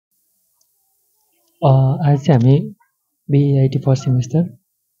आज चाहिँ हामी BIT first semester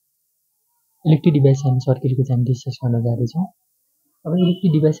electric device and सर्किटको चाहिँ हामी डिस्कस गर्न जाँदैछौँ। अब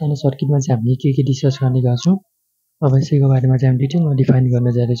इलेक्ट्रिक डिभाइस एन्ड सर्किटमा चाहिँ हामी के डिस्कस गर्ने गर्छौँ, अब यसैको बारेमा चाहिँ हामी डिटेलमा डिफाइन गर्न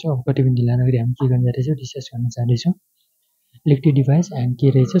जाँदैछौँ। अब कति पनि ढिला नगरी हामी के गर्न जाँदैछौँ, डिस्कस गर्न जाँदैछौँ। इलेक्ट्रिक डिभाइस एन्ड के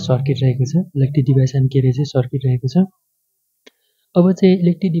रहेछ, सर्किट रहेको छ। इलेक्ट्रिक डिभाइस एन्ड के रहेछ, सर्किट रहेको छ। अब चाहिँ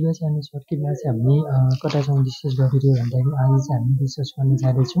इलेक्ट्रिक डिभाइस एन्ड सर्किटमा चाहिँ हामी कतासम्म डिस्कस गरिदियो भन्दाखेरि आज चाहिँ हामी डिस्कस गर्न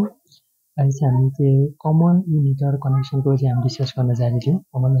जाँदैछौँ। आज चाहिँ हामी के कमन इमिटर कनेक्सनको चाहिँ हामी डिस्कस गर्न जाँदैछौँ।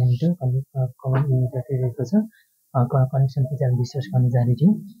 कमन इमिटर के रहेको छ, कनेक्सनको चाहिँ हामी डिस्कस गर्न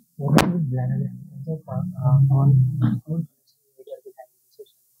जाँदैछौँ।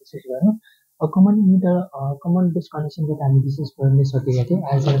 कमन इमिटर कमन बेस कनेक्सनको चाहिँ हामी डिस्कस गर्न सकेका थियौँ।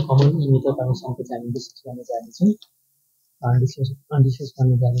 आज चाहिँ कमन इमिटर कनेक्सनको चाहिँ हामी डिस्कस गर्न जाँदैछौँ। डिस्कस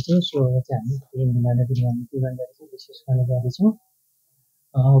गर्न जाँदैछौँ। सो अब चाहिँ हामी के गर्न जाँदैछौँ, डिस्कस गर्न जाँदैछौँ।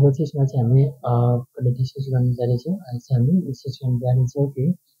 अब चाहिँ यसमा चाहिँ हामी कहिले डिस्कस गर्न जाँदैछौँ। आज चाहिँ हामी डिस्कस गर्न जाँदैछौँ कि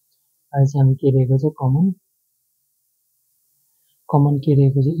आज चाहिँ हामी के रहेको छ, कमन के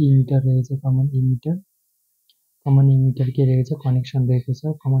रहेको छ, इमिटर रहेको छ। कमन इमिटर के रहेको छ, कनेक्सन रहेको छ।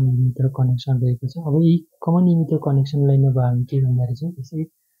 कमन इमिटर कनेक्सन रहेको छ। अब यी कमन इमिटर कनेक्सनलाई नै हामी के गर्न जाँदैछौँ, यसै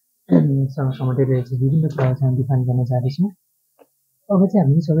सँगसँगै रहेको छ विभिन्न कुराहरू चाहिँ हामी डिफाइन गर्न जाँदैछौँ। अब चाहिँ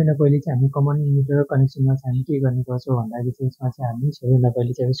हामी सबैभन्दा पहिले चाहिँ हामी कमन इमिटर कनेक्सनमा चाहिँ हामी के गर्ने गर्छौँ भन्दाखेरि चाहिँ यसमा चाहिँ हामी सबैभन्दा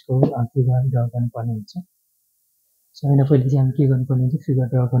पहिले चाहिँ यसको फिगर ड्र गर्नुपर्ने हुन्छ। सबैभन्दा पहिले चाहिँ हामी के गर्नुपर्ने हुन्छ, फिगर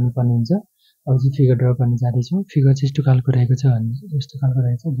ड्र गर्नुपर्ने हुन्छ। अब चाहिँ फिगर ड्र गर्न जाँदैछौँ। फिगर चाहिँ यस्तो खालको रहेको छ, यस्तो खालको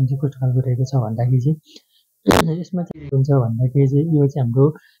रहेको छ, जुन चाहिँ कस्तो खालको रहेको छ भन्दाखेरि चाहिँ यसमा चाहिँ के हुन्छ भन्दाखेरि चाहिँ यो चाहिँ हाम्रो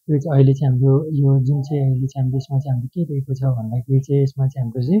यो चाहिँ अहिले चाहिँ हाम्रो यो जुन चाहिँ अहिले चाहिँ हाम्रो यसमा चाहिँ हाम्रो के रहेको छ भन्दाखेरि चाहिँ यसमा चाहिँ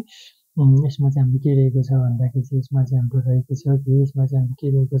हाम्रो चाहिँ यसमा चाहिँ हाम्रो के रहेको छ भन्दाखेरि चाहिँ यसमा चाहिँ हाम्रो रहेको छ कि यसमा चाहिँ हाम्रो के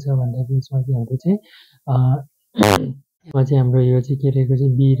रहेको छ भन्दाखेरि यसमा चाहिँ हाम्रो चाहिँ यसमा चाहिँ हाम्रो यो चाहिँ के रहेको छ,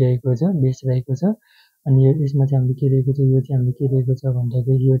 बी रहेको छ, बेस रहेको छ। अनि यो यसमा चाहिँ हाम्रो के रहेको छ, यो चाहिँ हाम्रो के रहेको छ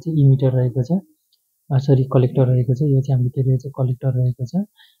भन्दाखेरि यो चाहिँ इमिटर रहेको छ, सरी कलेक्टर रहेको छ। यो चाहिँ हाम्रो के रहेको छ, कलेक्टर रहेको छ,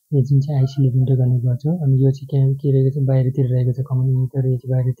 यो जुन चाहिँ आइसीले प्रिन्ट गर्ने गर्छौँ। अनि यो चाहिँ के रहेको छ, बाहिरतिर रहेको छ। कमन इमिटर यो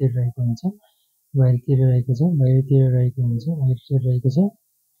चाहिँ बाहिरतिर रहेको हुन्छ, बाहिरतिर रहेको छ, बाहिरतिर रहेको हुन्छ, बाहिरतिर रहेको छ।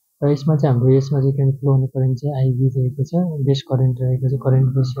 र यसमा चाहिँ हाम्रो यसमा चाहिँ के फ्लो हुने करेन्ट चाहिँ आइबी रहेको छ, बेस करेन्ट रहेको छ, करेन्ट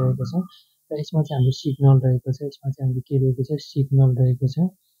बेस रहेको छ। र यसमा चाहिँ हाम्रो सिग्नल रहेको छ, यसमा चाहिँ हाम्रो के रहेको छ, सिग्नल रहेको छ।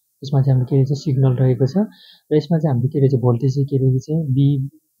 यसमा चाहिँ हाम्रो के रहेछ, सिग्नल रहेको छ। र यसमा चाहिँ हाम्रो के रहेछ, भोल्टेज चाहिँ के रहेको छ,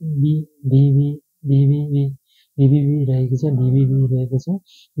 भिभिभी रहेको छ, भिभिभी रहेको छ,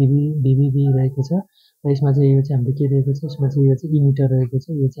 भिभिभी रहेको छ। र यसमा चाहिँ यो चाहिँ हाम्रो के रहेको छ, यसमा चाहिँ यो चाहिँ इमिटर रहेको छ,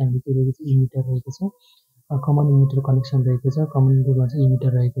 यो चाहिँ हाम्रो के रहेको छ, इमिटर रहेको छ। कमन इमिटर कनेक्सन रहेको छ, कमन इनपुटमा चाहिँ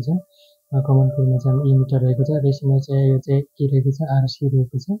इमिटर रहेको छ, कमन इनपुटमा चाहिँ इमिटर रहेको छ। र यसमा चाहिँ यो चाहिँ के रहेको छ, आरसी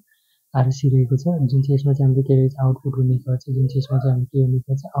रहेको छ, आरसी रहेको छ। जुन चाहिँ यसमा चाहिँ हाम्रो के रहेको छ, आउटपुट हुने गर्छ, जुन चाहिँ यसमा चाहिँ हाम्रो के हुने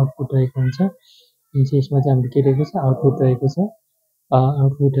गर्छ, आउटपुट रहेको हुन्छ। जुन चाहिँ यसमा चाहिँ हाम्रो के रहेको छ, आउटपुट रहेको छ,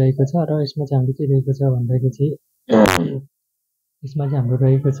 आउटपुट रहेको छ। र यसमा चाहिँ हाम्रो के रहेको छ भन्दाखेरि चाहिँ यसमा चाहिँ हाम्रो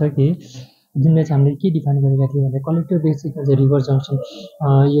रहेको छ कि जुनलाई चाहिँ हामीले के डिफाइन गरेका थियौँ भने collector base sequence reverse junction.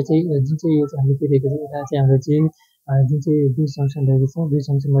 यो चाहिँ जुन चाहिँ यो चाहिँ हामीले के रहेको छ, यता चाहिँ हाम्रो चाहिँ जुन चाहिँ बेस जङ्सन रहेको छ, बेस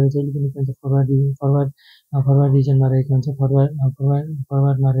जङ्सनमा जहिले पनि के हुन्छ, फरवर्ड रिजनमा रहेको हुन्छ,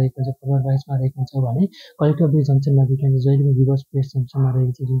 फरवर्डमा रहेको हुन्छ, फरवर्ड बाइसमा रहेको हुन्छ भने कलेक्टर बेस जङ्सनमा के हुन्छ, जहिले पनि रिभर्स बेस जङ्सनमा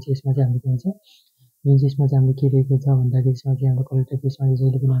रहेको छ। जुन चाहिँ यसमा चाहिँ हाम्रो के हुन्छ, जुन चाहिँ यसमा चाहिँ हाम्रो के रहेको छ भन्दाखेरि यसमा चाहिँ हाम्रो कलेक्टर बेसमा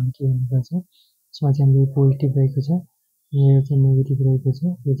जहिले पनि हामी के हुने गर्छ, यसमा चाहिँ हाम्रो पोजिटिभ रहेको छ, यो चाहिँ नेगेटिभ रहेको छ,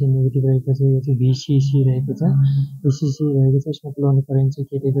 यो चाहिँ नेगेटिभ रहेको छ, यो चाहिँ भिसिसी रहेको छ, भिसिसी रहेको छ। यसमा फ्लो हुने करेन्ट चाहिँ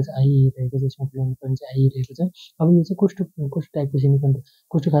के रहेको छ, आई रहेको छ, यसमा फ्लो हुने करेन्ट चाहिँ आई रहेको छ। अब यो चाहिँ कस्तो टाइपको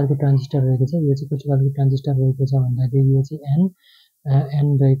कस्तो खालको ट्रान्जिस्टर रहेको छ, यो चाहिँ कस्तो खालको ट्रान्जिस्टर रहेको छ भन्दाखेरि यो चाहिँ एन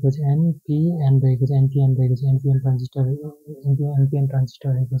रहेको छ, एनपिएन रहेको छ, एनपिएन रहेको छ, एनपिएन ट्रान्जिस्टर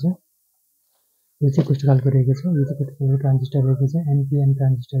रहेको छ। यो चाहिँ कस्तो खालको रहेको छ, यो चाहिँ कस्तो खालको ट्रान्जिस्टर रहेको छ, एनपिएन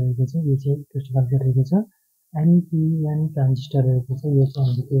ट्रान्जिस्टर रहेको छ। यो चाहिँ कस्तो खालको रहेको छ, एनपिएन ट्रान्जिस्टर रहेको छ। यो चाहिँ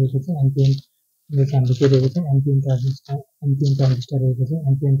हाम्रो के रहेको छ, एनपिएन, यो चाहिँ हाम्रो के रहेको छ, एनपिएन ट्रान्जिस्टर रहेको छ,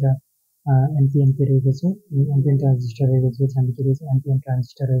 एनपिएन के रहेको छ, एनपिएन ट्रान्जिस्टर रहेको छ। यो चाहिँ हाम्रो के रहेको छ, एनपिएन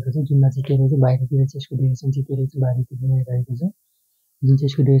ट्रान्जिस्टर रहेको छ, जुनमा चाहिँ के रहेको छ, बाहिरतिर चाहिँ यसको डिरेक्सन चाहिँ के रहेको छ, बाहिरतिर रहेको छ। जुन चाहिँ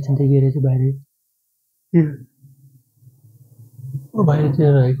यसको डिरेक्सन चाहिँ के रहेको छ, बाहिरतिर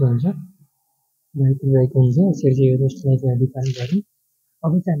रहेको हुन्छ, बाहिरतिर रहेको हुन्छ। यसरी चाहिँ यसलाई चाहिँ डिफाइन गऱ्यौँ।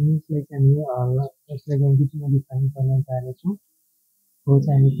 अब चाहिँ हामी यसलाई चाहिँ हामी डिटेलमा डिफाइन गर्न जाँदैछौँ। अब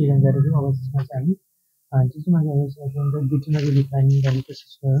चाहिँ हामी के गर्न जाँदैछौँ, अब यसमा चाहिँ हामी डिटेलमा चाहिँ डिफाइन गर्ने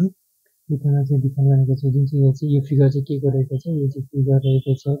कोसिस गरौँ। डिटेलमा चाहिँ डिफाइन गर्ने कोसिस, जुन चाहिँ यो फिगर चाहिँ के रहेको छ, यो चाहिँ फिगर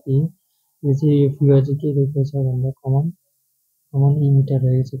रहेको छ कि यो चाहिँ यो फिगर चाहिँ के रहेको छ भन्दा कमन इमिटर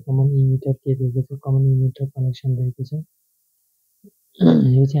रहेको छ, कमन इमिटर के रहेको छ, कमन इमिटर कनेक्सन रहेको छ।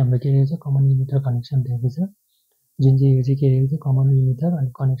 यो चाहिँ हाम्रो के रहेको छ कमन इमिटर कनेक्सन रहेको छ जुन चाहिँ यो चाहिँ के रहेको छ कमन इमिटर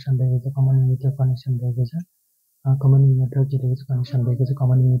अनि कनेक्सन रहेको छ कमन इमिटर कनेक्सन रहेको छ कमन इमिटर के रहेको छ कनेक्सन रहेको छ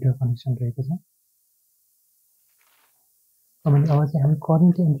कमन इमिटर कनेक्सन रहेको छ कमन अब चाहिँ हामी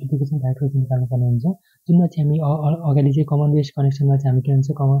करेन्ट एम्प्लिफिकेसन फ्याक्टर निकाल्नुपर्ने हुन्छ जुनमा चाहिँ हामी अगाडि चाहिँ कमन बेस कनेक्सनमा चाहिँ हामी के भन्छ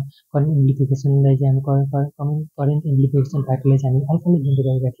करेन्ट एम्प्लिफिकेसनलाई चाहिँ हामी करेन्ट एम्प्लिफिकेसन फ्याक्टरलाई चाहिँ हामी अल्फाले दिँदै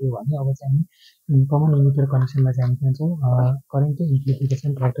गएका थियौँ भने अब चाहिँ हामी कमन इमिटर कनेक्सनमा चाहिँ हामी के भन्छौँ करेन्ट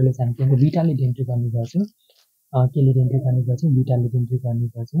एम्प्लिफिकेसन फ्याक्टरले चाहिँ हामी के भन्छ बिटाले इन्ट्री गर्ने गर्छौँ केले इन्ट्री गर्ने गर्छौँ बिटाले इन्ट्री गर्ने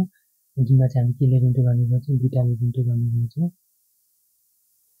गर्छौँ जुनमा चाहिँ हामी केले इन्ट्री गर्ने गर्छौँ बिटाले इन्ट्री गर्ने गर्छौँ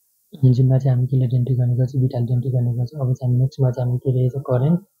जुनमा चाहिँ हामी केले इन्ट्री गर्ने गर्छौँ बिटाले इन्ट्री गर्ने गर्छौँ अब चाहिँ हामी नेक्स्टमा चाहिँ हामी के रहेछ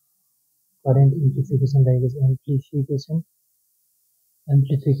करेन्ट एम्प्लिफिकेसन रहेको छ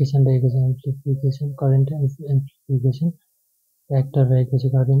एम्प्लिफिकेसन रहेको छ एम्प्लिफिकेसन करेन्ट एम्प्लिफिकेसन फ्याक्टर रहेको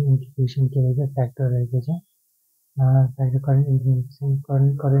छ करेन्ट एम्प्लिफिकेसन के रहेछ फ्याक्टर रहेको छ करेन्ट एम्प्लिफिकेसन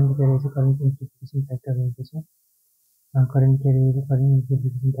करेन्ट के रहेछ करेन्ट एम्प्लिफिकेसन फ्याक्टर रहेको छ करेन्ट के रहेछ करेन्ट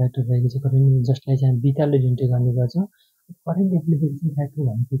एम्प्लिफिकेसन फ्याक्टर रहेको छ करेन्ट जसलाई चाहिँ हामी बिटाले इन्ट्री गर्ने गर्छौँ करेन्ट एम्प्लिफिकेसन फ्याक्टर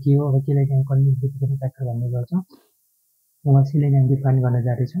भनेको के हो अब त्यसलाई चाहिँ करेन्ट एम्प्लिफिकेसन फ्याक्टर भन्ने गर्छौँ अब यसलाई चाहिँ हामी डिफाइन गर्न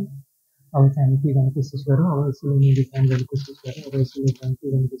जाँदैछौँ अब चाहिँ हामी के गर्ने कोसिस गरौँ अब यसलाई डिफाइन गर्ने कोसिस गरौँ अब यसलाई चाहिँ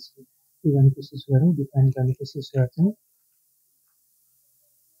के गर्ने कोसिस गरौँ डिफाइन गर्ने कोसिस गर्छौँ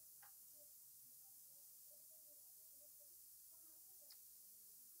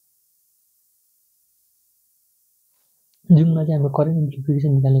जुनमा चाहिँ हाम्रो करेन्ट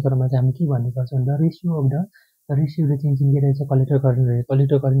एम्प्लिफिकेसन निकाल्ने क्रममा चाहिँ हामी के भन्ने गर्छौँ the ratio of the change in के रहेछ कलेक्टर करेन्ट रहेछ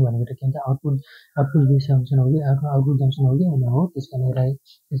कलेक्टर करेन्ट भनेको के भन्छ आउटपुट बेस जङ्सन हो कि आउटपुट जङ्सन हो कि होइन हो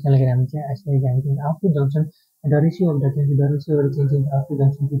त्यसका लागि हामी चाहिँ यसलाई चाहिँ हामी output junction the ratio of the ratio of the change in output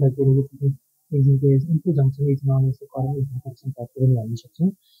junction to the के रहेछ input junction is non as current amplification factor पनि भन्न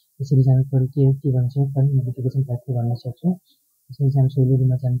सक्छौँ यसरी चाहिँ हामी के भन्छौँ करेन्ट एम्प्लिफिकेसन फ्याक्टर भन्न सक्छौँ यसरी चाहिँ हामी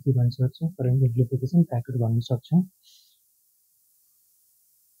सोलुमा चाहिँ हामी के भन्न सक्छौँ करेन्ट एम्प्लिफिकेसन फ्याक्टर भन्न सक्छौँ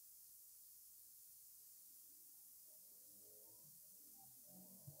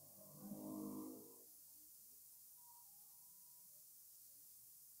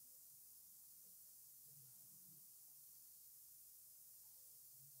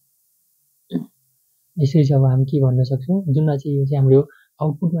यसरी चाहिँ अब हामी के भन्न सक्छौँ जुनमा चाहिँ यो चाहिँ हाम्रो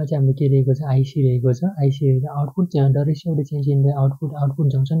आउटपुटमा चाहिँ हाम्रो के रहेको छ आइसी रहेको छ आइसी रहेको आउटपुट चाहिँ the ratio of the change in the output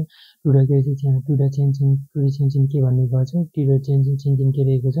junction to the के टु द चेन्ज इन के भन्ने गर्छौँ टु द चेन्ज इन के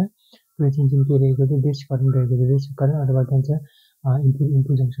रहेको छ टु द चेन्ज इन के रहेको छ बेस करेन्ट रहेको छ बेस करेन्ट अथवा के भन्छ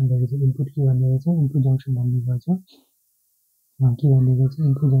इनपुट जङ्सन रहेको छ इनपुट के भन्ने गर्छ इनपुट जङ्सन भन्ने गर्छ के भन्ने गर्छ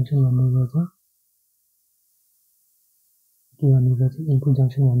इनपुट जङ्सन भन्ने गर्छ के भन्ने गर्छ इनपुट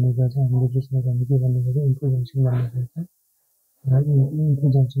जङ्सन भन्ने गर्छ हामीले त्यसमा हामी के भन्ने गर्छ इनपुट जङ्सन भन्ने गर्छ र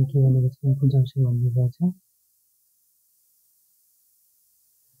इनपुट जङ्सन के भन्ने गर्छ इनपुट जङ्सन भन्ने गर्छ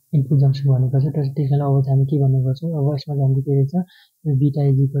इनपुट जङ्सन भन्ने गर्छ त्यसैले अब हामी के भन्ने गर्छौँ अब यसमा चाहिँ हामीले के रहेछ बिटा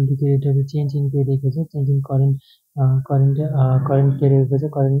इज इक्वल टु के रहेछ चेन्ज इन के रहेको छ चेन्ज इन करेन्ट के रहेको छ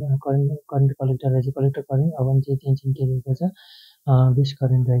करेन्ट कलेक्टर रहेछ कलेक्टर करेन्ट अब चाहिँ चेन्ज इन के रहेको छ बेस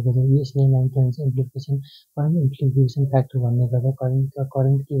करेन्ट रहेको छ यसलाई नाम के भन्छ एम्प्लिफिकेसन करेन्ट एम्प्लिफिकेसन फ्याक्टर भन्ने गर्छ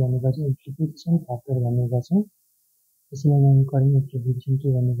करेन्ट के भन्ने गर्छ एम्प्लिफिकेसन फ्याक्टर भन्ने गर्छौँ यसलाई नाम करेन्ट एम्प्लिफिकेसन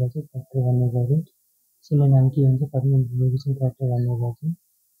के भन्ने गर्छ फ्याक्टर भन्ने गर्छौँ यसलाई नाम के भन्छ करेन्ट एम्प्लिफिकेसन फ्याक्टर भन्ने गर्छौँ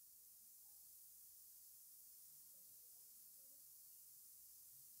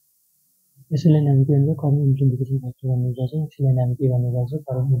यसलाई नाम के भन्छ करेन्ट एम्प्लिफिकेसन फ्याक्टर भन्ने गर्छौँ यसलाई नाम के भन्ने गर्छ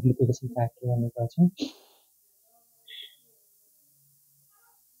करेन्ट एम्प्लिफिकेसन फ्याक्टर भन्ने गर्छौँ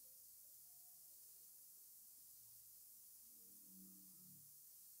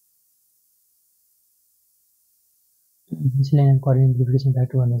यसलाई नाम करेन्ट एम्प्लिफिकेसन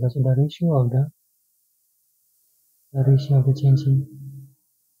फ्याक्टर भन्ने गर्छ the ratio of the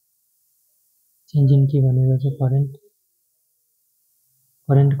change in के भन्ने गर्छ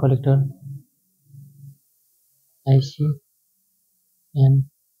करेन्ट कलेक्टर आइसी and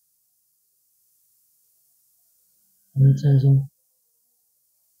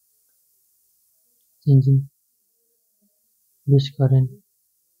change in base current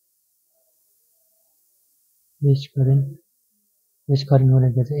हुने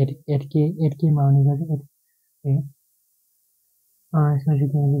गर्छ एट केमा आउने गर्छ यसमा चाहिँ के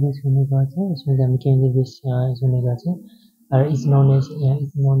भन्छ बेस हुने गर्छ यसमा चाहिँ हामी के भन्छ बेस हुने गर्छ र इज नोन एज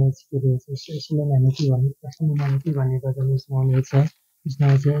के रहेछ यसलाई हामी के भन्ने के भन्ने गर्छ इज नोन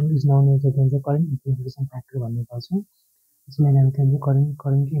एज के भन्छ करेन्ट एम्प्लिफिकेसन फ्याक्टर भन्ने गर्छौँ यसलाई नाम के भन्छ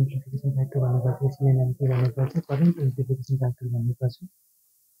करेन्ट एम्प्लिफिकेसन फ्याक्टर भन्ने गर्छ यसलाई नाम के भन्ने गर्छ करेन्ट एम्प्लिफिकेसन फ्याक्टर भन्ने गर्छ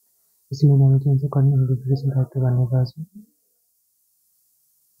यसलाई नाम के भन्छ करेन्ट एम्प्लिफिकेसन फ्याक्टर भन्ने गर्छ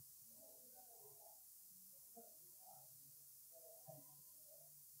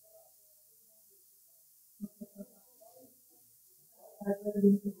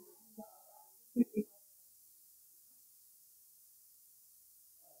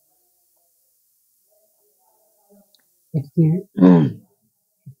यति यतिखेर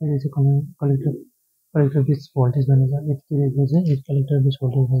चाहिँ collector base voltage भनेको छ यतिखेरको चाहिँ 8 collector base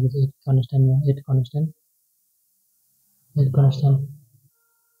voltage भनेको चाहिँ 8 constant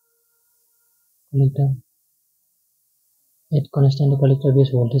collector 8 constant collector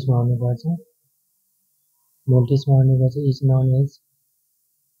base voltage मा आउने गर्छ भोल्टेजमा आउने गर्छ इज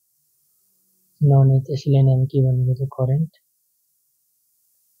known as यसैलाई नाम के भनेको छ current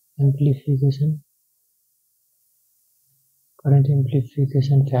amplification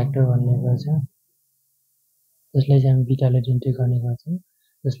factor भन्ने गर्छ जसलाई चाहिँ हामी बीटाले डिनोट गर्ने गर्छौं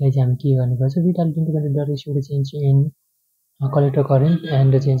जसलाई चाहिँ हामी के गर्ने गर्छ बीटाले डिनोट गर्ने the ratio to change in collector current and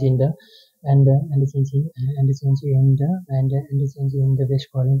the change in the base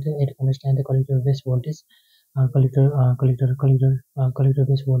current at constant the collector base voltage collector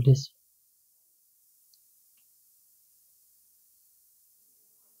base voltage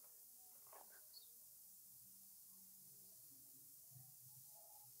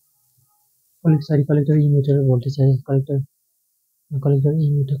collector emitter voltage collector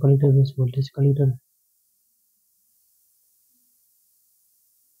emitter collector base voltage collector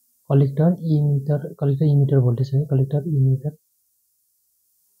emitter voltage है collector emitter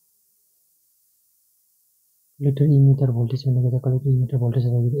voltage भनेको चाहिँ collector emitter voltage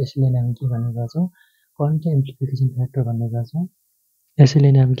भनेको यसैलाई हामी के भन्ने गर्छौं current amplification factor भन्ने गर्छौं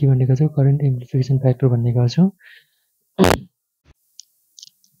यसैलाई हामी के भन्ने गर्छौं current amplification factor भन्ने गर्छौं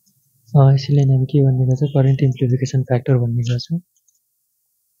यसैलाई हामी के भन्ने गर्छौं current amplification factor भन्ने गर्छौं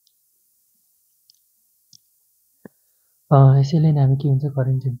यसैलाई हामी के हुन्छ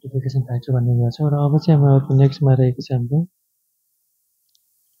current amplification factor भन्ने गर्छौं र अब चाहिँ हाम्रो नेक्स्ट मा रहेको छ हाम्रो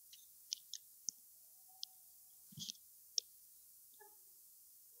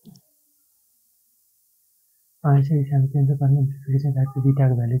यसरी चाहिँ हामी के हुन्छ current amplification factor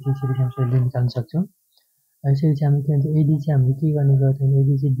बीटाको भ्यालु चाहिँ यसरी चाहिँ हामीले निकाल्न सक्छौं यसरी चाहिँ हामी के हुन्छ एडी चाहिँ हामीले के गर्ने गर्छौं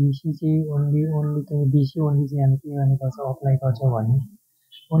एडी चाहिँ डीसी चाहिँ ओन्ली चाहिँ डीसी ओन्ली चाहिँ हामी के गर्ने गर्छौं अप्लाई गर्छौं भने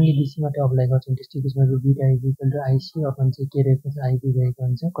ओन्ली डीसी मात्र अप्लाई गर्छौं त्यस्तो केसमा चाहिँ beta is equal to IC upon चाहिँ के रहेको छ आईबी रहेको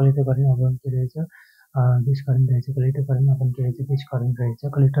हुन्छ कलेक्टर करेन्ट अपन के रहेछ बेस करेन्ट रहेछ कलेक्टर करेन्ट अपन के रहेछ बेस करेन्ट रहेछ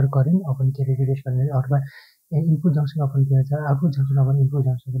कलेक्टर करेन्ट अपन के रहेछ बेस करेन्ट अथवा इनपुट जंक्सन अपन के रहेछ output junction upon input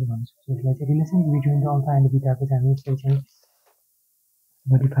junction पनि भन्न सक्छौं यसलाई चाहिँ relation between the alpha and बीटाको चाहिँ हामी यसरी चाहिँ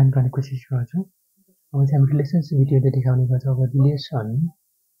डिफाइन गर्ने कोसिस गर्छौं अब चाहिँ हामी रिलेसनशिप बिट्विन देखाउने गर्छौं अब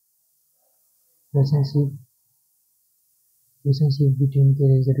relationship between के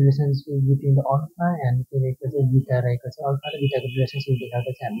रहेछ relationship between the alpha and के रहेको चाहिँ बीटा रहेको छ अल्फा र बीटाको रिलेसनशिप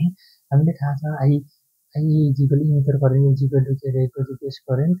देखाएको चाहिँ हामीले थाहा छ I is equal to emitter current is equal to के रहेको छ बेस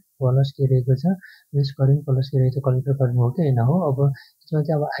करेन्ट प्लस के रहेको छ बेस करेन्ट प्लस के रहेछ कलेक्टर करेन्ट हो कि हैन हो अब त्यसमा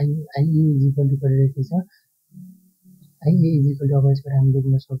चाहिँ अब IE is equal to के रहेको छ IE is equal to अब यसबाट हामीले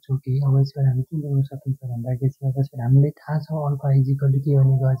लेख्न सक्छौं कि अब यसबाट हामी के लेख्न सकिन्छ भन्दाखेरि चाहिँ अब यसबाट हामीले थाहा छ अल्फा is equal to के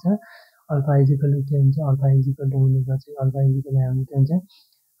हुने गर्छ अल्फा इज इक्वल टु के हुन्छ अल्फा इज इक्वल टु हुने गर्छ अल्फा इज इक्वल टु हामी के हुन्छ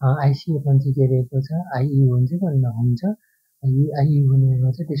आईसी अपन चाहिँ के रहेको छ आईई हुन्छ कि हुन्छ आईई हुने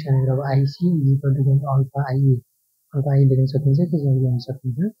गर्छ त्यसकारण अब IC is equal to alpha IE लेख्न सकिन्छ त्यसरी गर्न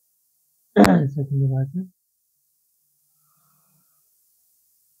सकिन्छ सकिने गर्छ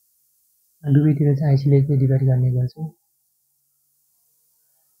दुवैतिर चाहिँ आईसीले चाहिँ डिभाइड गर्ने गर्छौं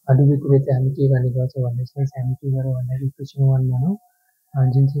दुवैतिर चाहिँ हामी के गर्ने गर्छौं भन्ने चाहिँ हामी के गरौँ भन्दाखेरि इक्वेसन 1 भनौं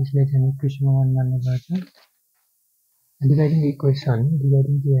जुन चाहिँ यसले चाहिँ इक्वेसन 1 मान्ने गर्छौं डिभाइडिङ इक्वेसन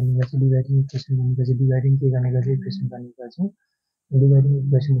डिभाइडिङ के गर्ने गर्छ डिभाइडिङ इक्वेसन भनेको चाहिँ डिभाइडिङ के गर्ने गर्छ इक्वेसन गर्ने गर्छौं डिभाइडिङ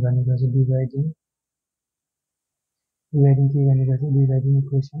इक्वेसन गर्ने गर्छ डिभाइडिङ के गर्ने गर्छ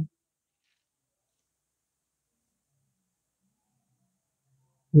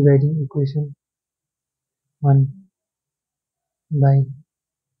डिभाइडिङ इक्वेसन 1 बाइ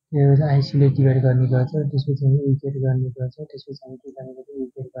आईसीले डिभाइड गर्ने गर्छ त्यसपछि हामी विकेट गर्ने गर्छ त्यसपछि हामी के गर्ने गर्छ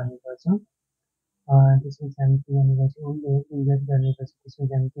विकेट गर्ने गर्छौं त्यसपछि हामी के गर्ने गर्छौं विकेट गर्ने गर्छ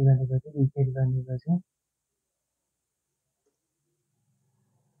त्यसपछि हामी के गर्ने गर्छौं विकेट गर्ने गर्छौं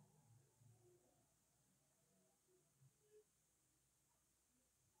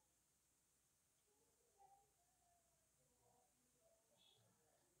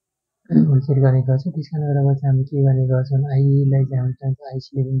विकेट गर्ने गर्छ त्यसकारण गर्दा चाहिँ हामी के गर्ने गर्छौं आईई लाई चाहिँ हामी चाहिन्छ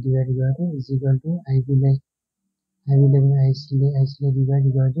आईसीले पनि डिभाइड गर्दै इज इक्वल टु आईबी लाई पनि आईसीले डिभाइड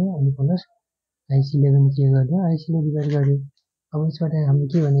गर्दै अनि प्लस आईसीले पनि के गर्यो आईसीले डिभाइड गर्यो अब यसबाट हामी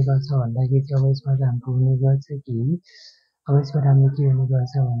के भन्ने गर्छ भन्दाखेरि चाहिँ अब यसमा चाहिँ हाम्रो हुने गर्छ कि अब यसबाट हामीले के हुने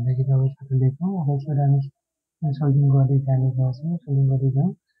गर्छ भन्दाखेरि अब यसबाट लेखौं अब यसबाट हामी सोल्भिङ गर्दै जाने गर्छौं सोल्भिङ गर्दै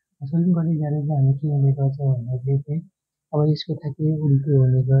जाँदा चाहिँ हामी के हुने गर्छ भन्दाखेरि चाहिँ अब यसको ठ्याक्कै उल्टो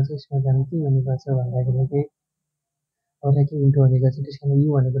हुने गर्छ यसमा चाहिँ हामी के हुने गर्छ भन्दाखेरि चाहिँ अब ठ्याक्कै उल्टो हुने गर्छ त्यस कारण यो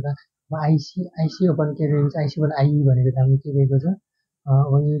भनेको त अब आइसी अपन के रहेको छ आइसी अपन आइई भनेको त हाम्रो के रहेको छ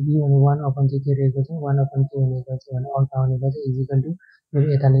अब यो बी भने वान अपन चाहिँ के रहेको छ वान अपन के हुने गर्छ भने अल्फा हुने गर्छ इजिकल टु मेरो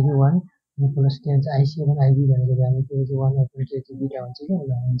यता लेख्यो वान अनि प्लस के हुन्छ आइसी अपन आइबी भनेको चाहिँ हामी के हुन्छ वान अपन के चाहिँ बिटा हुन्छ कि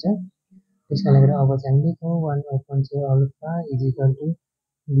हुन्छ त्यस कारणले गर्दा अब चाहिँ हामी लेख्छौँ वान अपन चाहिँ अल्फा इजिकल टु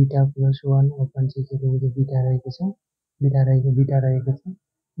बिटा प्लस वान अपन चाहिँ के रहेको छ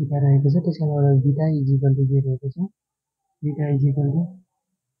बिटा रहेको छ त्यस कारणले गर्दा बिटा इजिकल टु के रहेको छ बिटा इजिकल टु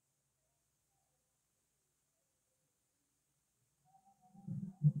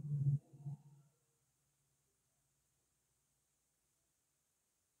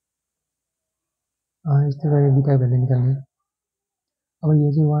यस्तो गरेर बिटा भ्यालु निकाल्ने अब यो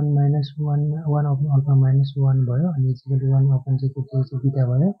चाहिँ one minus one upon alpha minus one भयो अनि इजिकल टु वान अपन चाहिँ के चाहिँ बिटा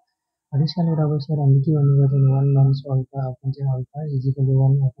भयो त्यस कारणले गर्दा अब यसरी हामीले के भन्ने गर्छ भने वान माइनस अल्फा अपन चाहिँ alpha equal to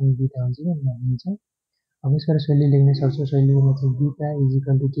one upon बिटा हुन्छ कि हुन्छ अब यसबाट सहिले लेख्न सक्छौँ सहिलेमा चाहिँ बिटा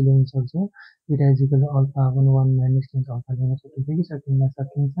इजिकल टु के लेख्न सक्छौँ बिटा equal to alpha upon one minus के हुन्छ अल्फा लेख्न सकिन्छ कि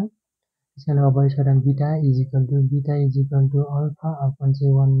सकिन्छ त्यस कारण अब यसबाट हामी बिटा इजिकल टु अल्फा अपन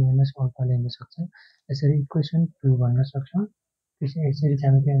चाहिँ वान माइनस अल्फा लेख्न सक्छौँ यसरी इक्वेसन टू भन्न सक्छौँ यसरी चाहिँ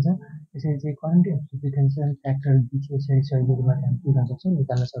हामी के हुन्छ यसरी चाहिँ करेन्ट एम्प्लिफिकेसन फ्याक्टर बी चाहिँ यसरी सहिलेकोबाट हामी के गर्न सक्छौँ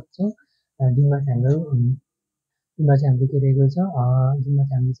निकाल्न सक्छौँ जुनमा चाहिँ हाम्रो के रहेको छ जुनमा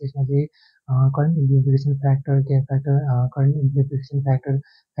चाहिँ हामीले चाहिँ यसमा चाहिँ करेन्ट इम्प्लिफिकेसन फ्याक्टर के फ्याक्टर करेन्ट इम्प्लिफिकेसन फ्याक्टर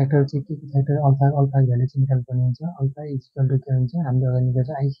फ्याक्टर चाहिँ के फ्याक्टर अल्फा अल्फा भ्यालु चाहिँ निकाल्नुपर्ने हुन्छ अल्फा इजिकल टु के हुन्छ हामीले अगाडि गर्छ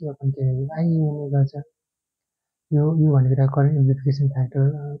आइसी अपन के आई हुने गर्छ यो भनेको त करेन्ट एम्प्लिफिकेसन फ्याक्टर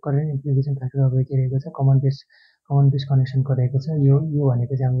अब के रहेको छ कमन बेस कनेक्सनको रहेको छ यो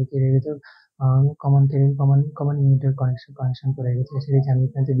भनेको चाहिँ हाम्रो के रहेको छ कमन इमिटर कनेक्सनको रहेको छ यसरी चाहिँ हामी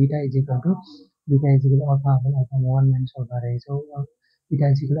के बिटा equal alpha upon alpha one minus alpha रहेको छ बिटा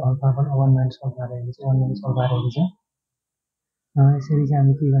equal alpha upon one minus alpha रहेको छ वान माइनस अल्फा रहेको छ यसरी चाहिँ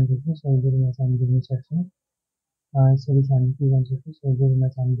हामी के गर्न सक्छौँ सजिलोमा चाहिँ हामी लेख्न सक्छौँ यसरी चाहिँ हामी के गर्न सक्छौँ सजिलोमा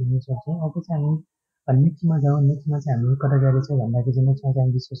चाहिँ हामी लेख्न सक्छौँ अब चाहिँ हामी नेक्स्टमा जाउँ नेक्स्टमा चाहिँ हामी कता जाँदैछौँ भन्दाखेरि चाहिँ नेक्स्टमा चाहिँ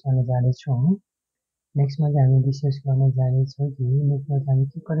हामी विशेष गर्न जाँदैछौँ नेक्स्टमा चाहिँ हामी विशेष गर्न जानेछौँ कि नेक्स्टमा चाहिँ हामी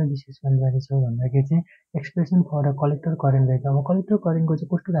के कता विशेष गर्न जानेछौँ भन्दाखेरि चाहिँ expression for a collector current रहेछ अब कलेक्टर करेन्टको चाहिँ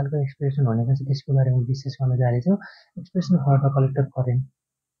कस्तो खालको एक्सप्रेसन भनेको चाहिँ त्यसको बारेमा विशेष गर्न जानेछौँ expression for the collector current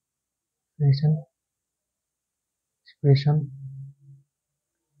expression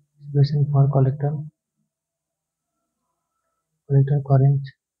expression for collector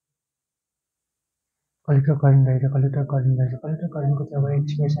करेन्टको चाहिँ अब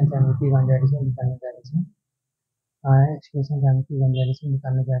एक्सप्रेसन चाहिँ हामी के गर्न जाँदैछौँ निकाल्न जाँदैछौँ एक्सप्रेसन चाहिँ हामी के गर्न जाँदैछौँ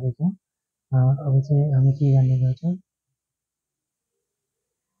निकाल्न जाँदैछौँ अब चाहिँ हामी के गर्ने गर्छौँ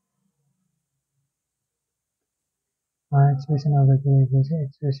एक्सप्रेसन अब के रहेको छ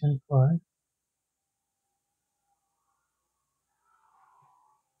एक्सप्रेसन फर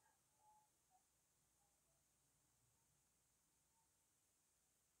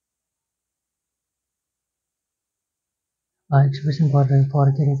एक्सप्रेसन फर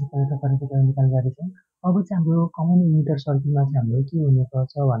के रहेछ कलेक्टर करेन्टको चाहिँ निकाल्न जाँदैछौँ अब चाहिँ हाम्रो कमन इमिटर सर्किटमा चाहिँ हाम्रो के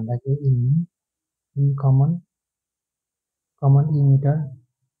हुनुपर्छ भन्दाखेरि इन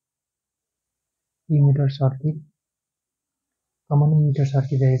कमन इमिटर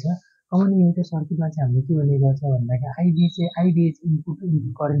सर्किट रहेछ कमन इमिटर सर्किटमा चाहिँ हाम्रो के हुने गर्छ भन्दाखेरि आइबी चाहिँ इनपुट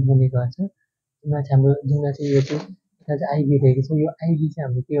करेन्ट हुने गर्छ जुनमा चाहिँ यो चाहिँ यता चाहिँ आइबी रहेको छ यो आइबी चाहिँ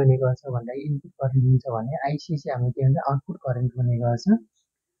हाम्रो के हुने गर्छ भन्दाखेरि इनपुट करेन्ट हुन्छ भने आइसी चाहिँ हाम्रो के हुन्छ आउटपुट करेन्ट हुने गर्छ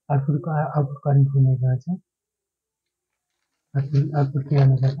आउटपुट करेन्ट हुने गर्छ आउटपुट के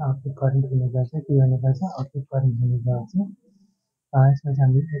हुने गर्छ आउटपुट करेन्ट हुने गर्छ के हुने गर्छ आउटपुट करेन्ट हुने गर्छ यसमा चाहिँ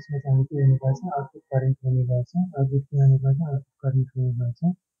हामी के हुने गर्छ आउटपुट करेन्ट हुने गर्छ आउटपुट के हुने गर्छ आउटपुट करेन्ट हुने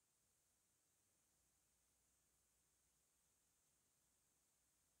गर्छ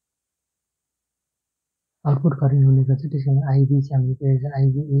आउटपुट करेन्ट हुने गर्छ त्यस कारण आइबी चाहिँ हाम्रो के रहेछ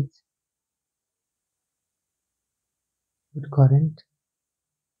आइबी इज इनपुट करेन्ट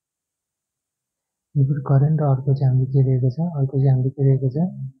र अर्को चाहिँ हाम्रो के रहेको छ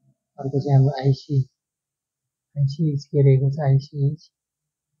अर्को चाहिँ हाम्रो आइसी इज के रहेको छ आइसी इज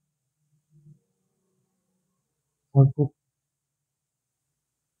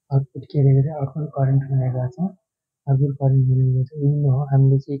आउटपुट के रहेको छ आउटपुट करेन्ट हुने गर्छ आउटपुट करेन्ट हुने गर्छ विन हो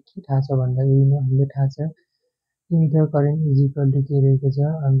हामीले चाहिँ के थाहा छ भन्दा विन हो हामीले थाहा छ emitter current is equal to के रहेको छ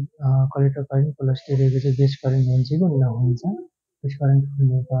कलेक्टर करेन्ट प्लस के रहेको छ बेस करेन्ट हुन्छ कि नहुन्छ बेस करेन्ट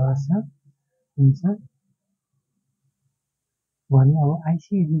हुने गर्छ हुन्छ भने अब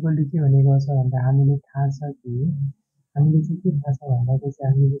आइसी इज इक्वल टु के हुने गर्छ भन्दा हामीले थाहा छ कि हामीले चाहिँ के थाहा छ भन्दाखेरि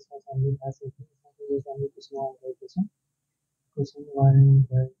चाहिँ हामीले थाहा छ कि हामीले त्यसमा गरेको छ क्वेसन 1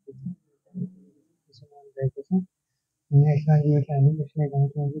 रहेको छ क्वेसन 1 रहेको छ नेक्स्टमा यो चाहिँ हामी यसलाई चाहिँ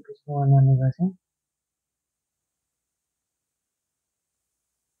के भन्छ क्वेसन 1 मान्ने गर्छौँ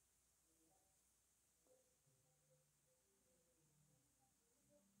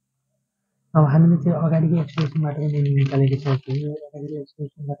अब हामीले चाहिँ अगाडिको एक्सप्रेसनबाट पनि निकालेको छौँ कि यो अगाडिको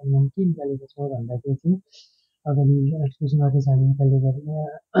एक्सप्रेसनबाट हामीले के निकालेको छौँ भन्दाखेरि चाहिँ अगाडि एक्सप्रेसनबाट चाहिँ हामी निकालेको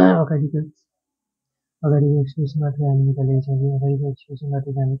अगाडिको एक्सप्रेसनबाट हामी निकालेको छौँ कि अगाडिको एक्सप्रेसनबाट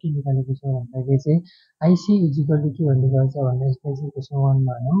चाहिँ हामी के निकालेको छौँ भन्दाखेरि चाहिँ आइसी इज इक्वल टु के भन्ने गर्छ भन्दा यसलाई चाहिँ क्वेसन 1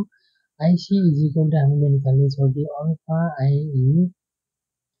 मानौँ आइसी इज इक्वल टु हामीले निकाल्नेछौँ कि alpha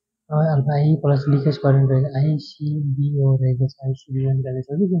I plus leakage current रहेको आइसिबिओ रहेको छ आइसिबिओ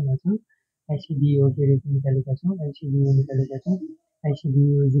निकालेको छौँ कि के छौँ आइसिबिओ के अरे निकालेका छौँ आइसिबिओ निकालेका छौँ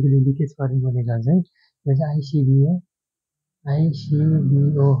आइसिबिओ इजिकली लिकेज करेन्ट भनेको चाहिँ यो चाहिँ आइसिबिओ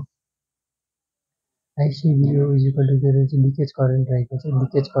आइसिबिओ आइसिबिओ इजिकल टु के रहेछ लिकेज करेन्ट रहेको छ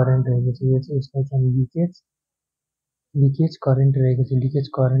लिकेज करेन्ट रहेको छ यो चाहिँ यसलाई चाहिँ लिकेज करेन्ट रहेको छ लिकेज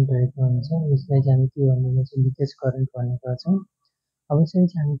करेन्ट रहेको हुन्छ यसलाई चाहिँ हामी के भन्ने गर्छौँ लिकेज करेन्ट भन्ने गर्छौँ अब यसरी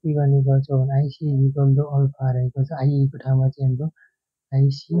चाहिँ हामी के गर्ने गर्छौँ भने आइसी इक्वल टु अल्फा रहेको छ आइईको ठाउँमा चाहिँ हाम्रो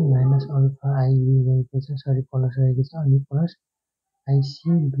आइसी माइनस अल्फा आइबी रहेको छ सरी प्लस रहेको छ अनि प्लस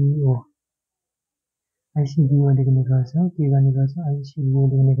आइसिबिओ आइसिबिओ लेख्ने गर्छौँ के गर्ने गर्छौँ आइसिबिओ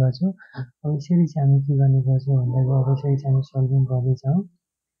लेख्ने गर्छौँ अब यसरी चाहिँ हामी के गर्ने गर्छौँ भन्दाखेरि अब यसरी चाहिँ हामी सल्भिङ गर्दैछौँ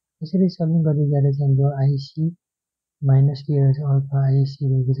यसरी सल्भिङ गर्दै जाँदा चाहिँ हाम्रो आइसी माइनस के रहेछ अल्फा आइसी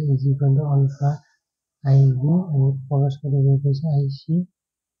रहेको छ is equal to alpha IB अनि प्लस गरेर रहेको छ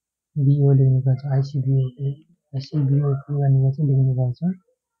आइसिबिओ लेख्ने गर्छौँ आइसिबिओ के गर्ने गर्छ लेख्ने गर्छौँ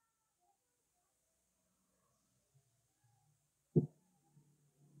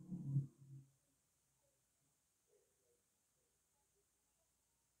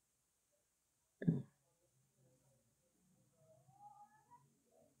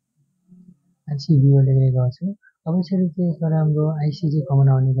आइसिबिओ लेख्ने गर्छौँ अब यसरी चाहिँ यसबाट हाम्रो आइसी चाहिँ कमन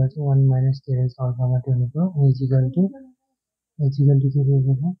आउने गर्छ 1 माइनस के रहेछ अल्फा मात्रै हुनुको इजिकल टु के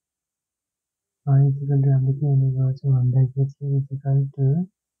रहेको छ इजिकल टु हाम्रो के हुने गर्छ भन्दाखेरि चाहिँ इजिकल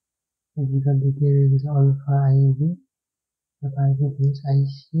टु के रहेको छ अल्फा आइबी प्लस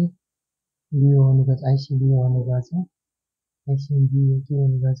आइसिबिओ हुने गर्छ आइसिबिओ हुने गर्छ आइसिबिओ के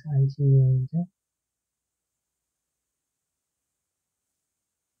हुने गर्छ आइसिबिओ हुन्छ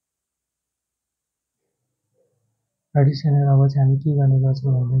एडिसनल अब चाहिँ हामी के गर्ने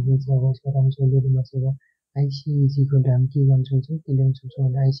गर्छौँ भन्दाखेरि चाहिँ अब यसबाट हामी सोल्युसन बसेर आइसी इज इक्वल टु हामी के गर्न सक्छौँ के ल्याउन सक्छौँ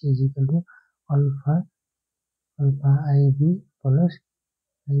भन्दा आइसी is equal to alpha alpha IB plus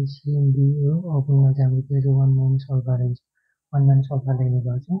आइसिबिओ ओपनमा चाहिँ हाम्रो के छ 1 माइनस अल्फा रहेछ 1 माइनस अल्फा लेख्ने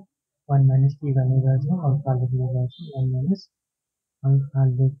गर्छौँ 1 माइनस के गर्ने गर्छौँ अल्फा लेख्ने गर्छौँ 1 माइनस अल्फा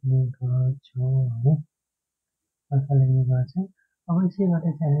लेख्ने गर्छौँ है अल्फा लेख्ने गर्छौँ अब यसैबाट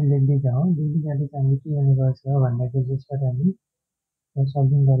चाहिँ हामी लेख्दै जाउँ लेख्दै जाँदा चाहिँ हामीले के गर्ने गर्छ भन्दाखेरि यसबाट हामी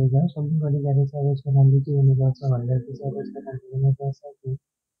सल्भिङ गर्दै जाउँ सल्भिङ गर्दै जाँदा चाहिँ अब यसबाट हामीले के हुने गर्छ भन्दाखेरि चाहिँ अब यसबाट हामीले हुने गर्छ कि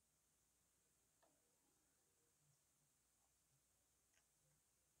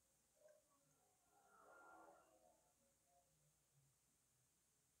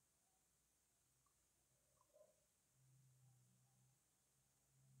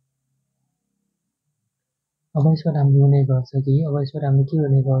अब यसबाट हाम्रो हुने गर्छ कि अब यसबाट हाम्रो के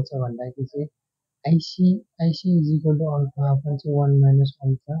हुने गर्छ भन्दाखेरि चाहिँ आइसी is equal to alpha upon चाहिँ 1 माइनस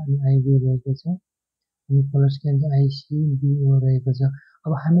अल्फा अनि आइबी रहेको छ अनि प्लस के भन्छ आइसिबिओ रहेको छ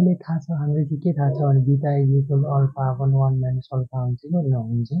अब हामीले थाहा छ हामीले चाहिँ के थाहा छ भने बिटा is equal to alpha upon 1 minus alpha हुन्छ कि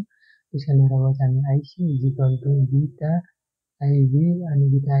नहुन्छ त्यस कारणले अब चाहिँ हामी आइसी इज इक्वल टु बिटा आइबी अनि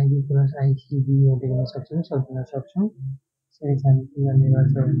बिटा आइबी प्लस आइसिबिओ लेख्न सक्छौँ सक्दैन सक्छौँ यसरी चाहिँ हामी के गर्ने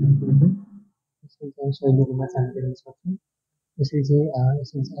गर्छ भन्दाखेरि चाहिँ यसरी चाहिँ सहिलो चाहिँ हामी लेख्न सक्छौँ यसरी चाहिँ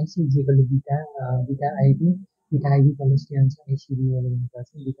आइसी इज इक्वल टु बिटा आइबी प्लस के भन्छ आइसिबिओ लेख्ने गर्छ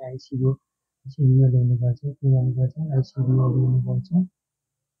बिटा आइसिबिओ लेख्ने गर्छ के गर्ने गर्छ आइसिबिओ लेख्ने गर्छ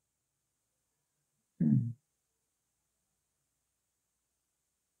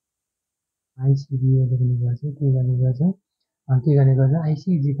आइसिबिओ लेख्ने गर्छ के गर्ने गर्छ आइसी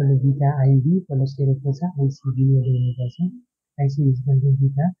इज इक्वल टु बिटा आइबी प्लस के रहेको छ आइसिबिओ लेख्ने गर्छ आइसी इज इक्वल टु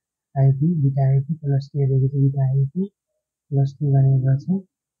बिटा आइबी प्लस के रहेको छ बिटा आइबी प्लस के गर्ने गर्छ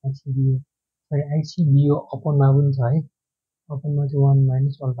आइसिबिओ सरी आइसिबिओ अपनमा पनि छ है अपनमा चाहिँ 1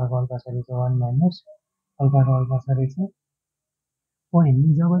 माइनस अल्फाको अल्फा छ 1 माइनस अल्फाको अल्फा छ पोइन्ट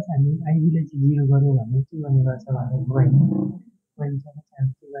जब चाहिँ हामी आइबीलाई चाहिँ 0 गऱ्यौँ भने के गर्ने गर्छ भन्दाखेरि पोइन्ट जब चाहिँ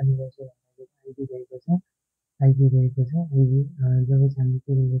हामी के गर्ने गर्छौँ भन्दाखेरि आइबी रहेको छ आइबी जब चाहिँ हामी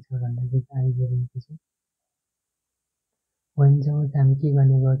के रहेको छ भन्दाखेरि आइबी रहेको छ पोइन्ट जब चाहिँ हामी के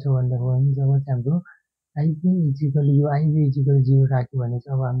गर्ने गर्छौँ भन्दा पोइन्ट जब चाहिँ हाम्रो आइबी इज इक्वल यो आइबी इज इक्वल 0 राख्यो भने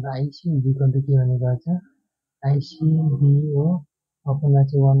चाहिँ अब हाम्रो आइसी इज इक्वल टु के भनेको छ आइसिबिओ अपनमा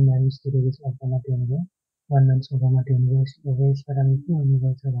चाहिँ 1 माइनस दिएको छ अपमाथि हुने भयो 1 माइनस अपमाथि हुने भयो अब यसबाट हामी के हुने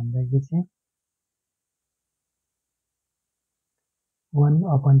गर्छ भन्दाखेरि चाहिँ 1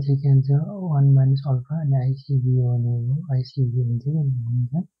 अपन चाहिँ के हुन्छ 1 माइनस अल्फा अनि आइसिबिओ हुने हो आइसिबिओ हुन्छ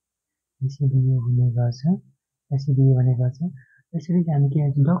कि आइसिबिओ हुने गर्छ आइसिबिओ हुने गर्छ त्यसरी चाहिँ हामी के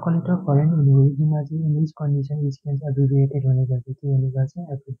भन्छ द कलेक्टर करेन्ट हुने हो जुनमा चाहिँ इमेज कन्डिसन इज के भन्छ एब्रिभिएटेड हुने गर्छ के हुने गर्छ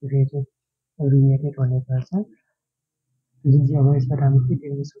एब्रिभिएटेड हुने गर्छ जुन चाहिँ अब यसबाट हामी के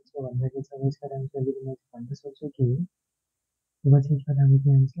देख्न सक्छौँ भन्दाखेरि चाहिँ अब यसबाट हामी सजिलो भन्न सक्छौँ कि अब चाहिँ यसबाट हामी के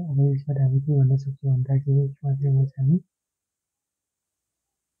भन्छ अब यसबाट हामी के भन्न सक्छौँ भन्दाखेरि यसमा चाहिँ अब हामी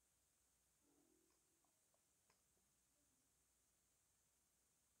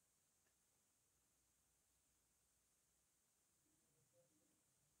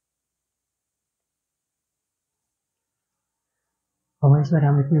अब यसबाट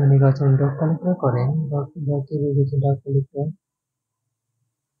हामी के भन्ने गर्छौँ द कलेक्टर करेन्ट द के रहेको छ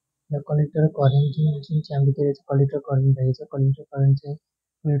द कलेक्टर करेन्ट जुन चाहिँ हामीले के रहेछ कलेक्टर करेन्ट रहेछ कलेक्टर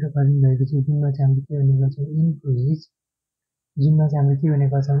करेन्ट रहेको छ जुनमा चाहिँ हामीले के भन्ने गर्छौँ इन्क्रिज जुनमा चाहिँ हामीले के भन्ने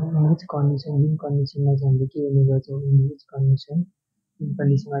गर्छौँ इन्क्रिज कन्डिसन जुन कन्डिसनमा चाहिँ हामीले के भन्ने गर्छौँ इन्क्रिज कन्डिसन जुन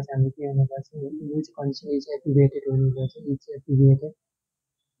कन्डिसनमा चाहिँ हामीले के भन्ने गर्छौँ इन्क्रिज कन्डिसन इज एब्रिभिएटेड हुने गर्छ इज एब्रिभिएटेड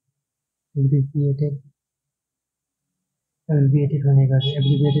हुने गर्छ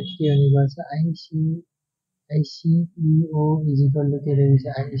एब्रिभिएटेड के हुने गर्छ आइसिबिओ इज इक्वल टु के रहेको छ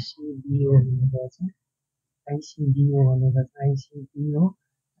आइसिबिओ हुने गर्छ आइसिबिओ हुने गर्छ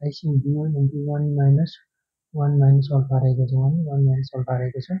आइसिबिओ इन्टु 1 माइनस अल्फा रहेको छ 1 माइनस अल्फा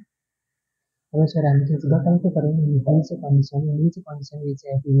रहेको छ अब यसबाट हामी के the collector current is condition is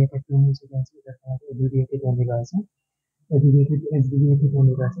एब्रिभिएटेड हुने एब्रिभिएटेड हुने गर्छ एब्रिभिएटेड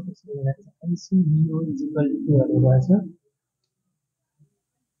हुने गर्छ त्यसले गर्दा आइसिबिओ इज इक्वल टु के हुने गर्छ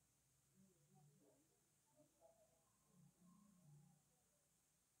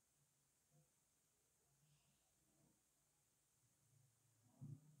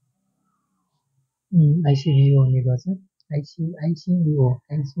आइसिबिओ हुने गर्छ आइसिबिओ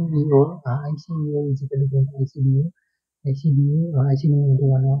is equal to आइसिबिओ into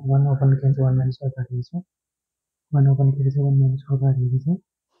 1 open के भन्छ 1 माइनस अल्फा रहेको छ 1 ओपन के रहेछ 1 माइनस अल्फा रहेको छ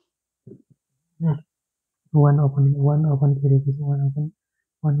 1 ओपन के रहेको छ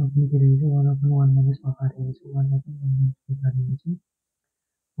 1 ओपन के रहेको छ 1 ओपन 1 माइनस अल्फा रहेको छ 1 ओपन 1 माइनस अल्फा रहेको छ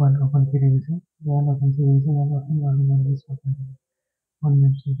 1 ओपन के रहेको छ 1 ओपन के रहेको छ 1 ओपन 1 माइनस अल्फा रहेको छ 1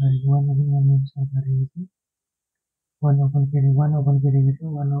 माइनस अल्फा रहेको 1 ओपन 1 माइनस अल्फा रहेको छ 1 ओपन के रहेको छ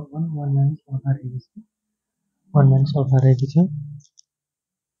 1 ओपन 1 माइनस अल्फा रहेको छ 1 माइनस अल्फा रहेको छ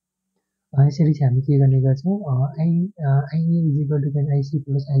यसरी चाहिँ हामी के गर्ने गर्छौँ आइई इज इक्वल टु आइसी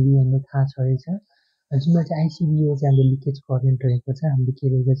प्लस आइबी हाम्रो थाहा छ रहेछ जुनमा चाहिँ आइसिबिओ चाहिँ हाम्रो लिकेज करेन्ट रहेको छ हाम्रो के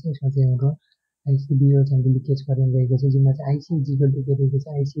रहेको छ यसमा चाहिँ हाम्रो आइसिबिओ चाहिँ हाम्रो लिकेज करेन्ट रहेको छ जुनमा चाहिँ आइसी इज इक्वल टु के रहेको छ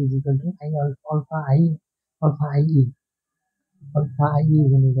आइसी इज इक्वल टु अल्फा आइई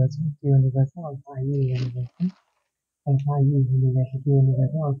हुने गर्छ के हुने गर्छ अल्फा आइई हुने गर्छ अल्फा आइई हुने गर्छ के हुने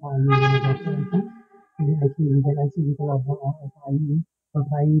गर्छ अल्फा आइई हुने गर्छ आइसी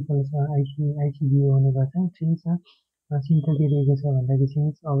अल्फा आइई प्लस आइसिबिओ हुने गर्छ सिन्स सिन्स के रहेको छ भन्दाखेरि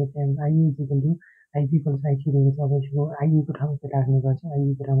सिन्स अब त्यहाँ आइई is equal to IB plus आइसी रहेको छ अब यसको आइईको ठाउँमा के राख्ने गर्छ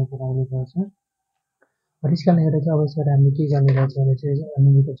आइईको ठाउँमा के राख्ने गर्छ त्यस कारणले गर्दा चाहिँ अब यसबाट हामीले के गर्ने गर्छ भने चाहिँ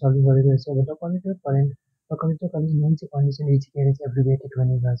हामीले चालु गरेको रहेछ अब the collector current image condition is के रहेछ एब्रिभिएटेड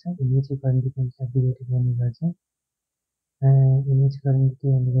हुने गर्छ इमेज कन्डिसन एब्रिभिएटेड हुने गर्छ इमेज करेन्ट के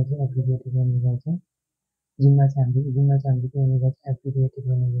हुने गर्छ एब्रिभिएटेड हुने गर्छ जुनमा चाहिँ हामीले के हुने गर्छ एब्रिभिएटेड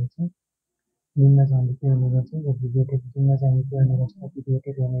हुने गर्छ जुनमा चाहिँ हामीले के हुने गर्छ एब्रिभिएटेड जुनमा चाहिँ हामीले के हुने गर्छ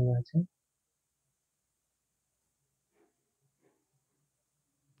एब्रिभिएटेड हुने गर्छ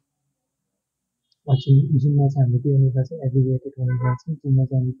जुनमा चाहिँ हामीले के हुने गर्छ एब्रिभिएटेड हुने गर्छ जुनमा चाहिँ हामीले के हुने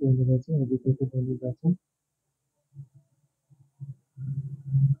गर्छ एब्रिभिएटेड हुने गर्छ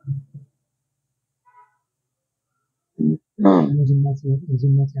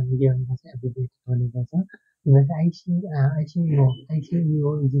जुनमा चाहिँ हामीले के हुने गर्छ एब्रिभिएटेड हुने गर्छ जुनमा चाहिँ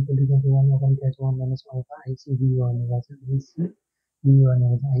आइसिबिओ is equal to 1 open catch 1 minus alpha आइसिबिओ हुने गर्छ आइसिबिओ हुने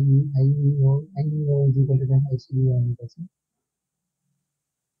गर्छ आइइओ इज इक्वल टु आइसिबिओ हुने गर्छ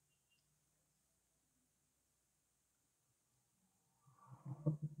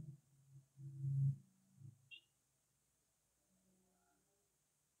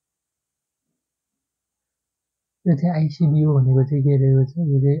यो चाहिँ आइसिबिओ भनेको चाहिँ के रहेको छ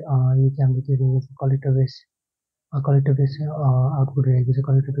यो चाहिँ हाम्रो के रहेको छ कलेक्टर बेस आउटपुट रहेको छ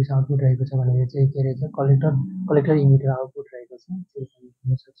कलेक्टर बेस आउटपुट रहेको छ भनेर चाहिँ के रहेछ कलेक्टर इमिटर आउटपुट रहेको छ त्यो हामी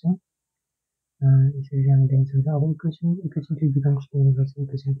भन्न सक्छौँ यसरी हामी लेख्न सक्छौँ। अब इक्वेसन 3 बिकम्स लेख्नुपर्छ।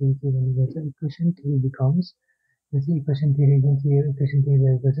 इक्वेसन 3 के भन्ने गर्छ, इक्वेसन 3 बिकम्स, यो चाहिँ इक्वेसन 3 जुन चाहिँ यो इक्वेसन 3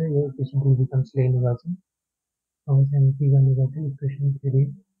 रहेको छ, यो इक्वेसन 3 बिकम्स लेख्ने गर्छ। अब चाहिँ हामी के गर्ने गर्छ, इक्वेसन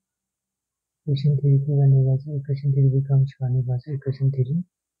 3 के भन्ने गर्छ, इक्वेसन 3 बिकम्स भन्ने गर्छ, इक्वेसन 3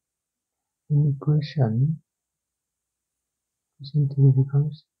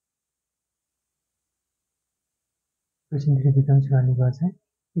 बिकम्स इक्वेसन 3 बिकम्स भन्ने गर्छ।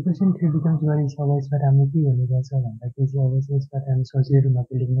 इक्वेसन 3 बिकम्स गरेपछि अब यसबाट हामीले के भन्ने गर्छ भन्दाखेरि चाहिँ अब चाहिँ यसबाट हामी सजिलो रूपमा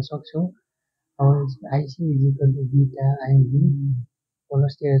लेख्न सक्छौँ। अब आइसी इज इक्वल टु बिटा आइबी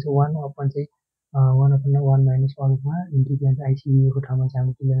प्लस के रहेछ 1/1 माइनस अल्फा इन्टु के भन्छ आइसिईको ठाउँमा चाहिँ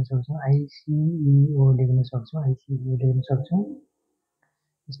हामी के लेख्न सक्छौँ, आइसिइओ लेख्न सक्छौँ,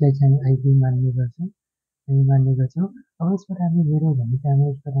 यसलाई चाहिँ हामी आइबी मान्ने गर्छौँ, अब यसबाट हामी हेऱ्यौँ भने चाहिँ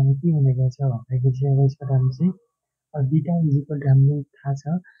यसबाट हामी के हुने गर्छ भन्दाखेरि चाहिँ अब यसबाट हामी चाहिँ बिटा इज इक्वल टु हामीलाई थाहा छ,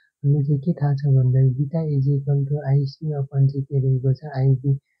 हामीलाई चाहिँ के थाहा छ भन्दाखेरि बिटा इज इक्वल टु आइसी अपन चाहिँ के रहेको छ,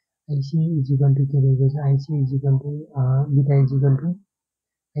 आइबी, आइसी इज इक्वल टु के रहेको छ, आइसी इज इक्वल टु बिटा इज इक्वल टु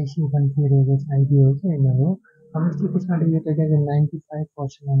आइसी अपन के रहेको छ, आइबी हो कि होइन हो। अब यस्तो त्यसबाट यो त के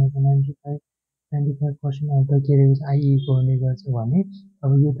 95% भनेको 95% अब त के रहेको छ आइईको हुने गर्छ भने अब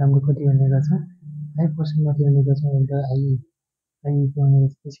यो त हाम्रो कति हुने गर्छ 5% मात्रै हुने गर्छ एउटा आइईको हुने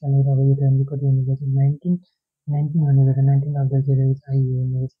गर्छ। त्यस कारणले गर्दा अब यो त हाम्रो कति हुने गर्छ 19 हुने गर्छ, 19 अब के रहेको छ आइई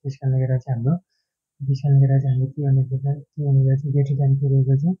हुने गर्छ। त्यस कारणले गर्दा चाहिँ हाम्रो के हुने गर्छ, ग्रेटर देन के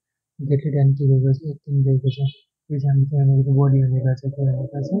रहेको छ, 18 रहेको छ। यो चाहिँ हाम्रो के हुने गर्छ बढी हुने गर्छ, के हुने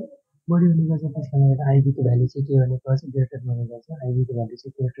गर्छ बढी हुने गर्छ। त्यस कारणले गर्दा आइबीको भ्यालु चाहिँ के हुने गर्छ ग्रेटर हुने गर्छ, आइबीको भ्यालु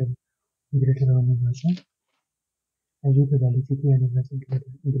चाहिँ ग्रेटर हुने गर्छ, आइबीको भ्यालु चाहिँ के हुने गर्छ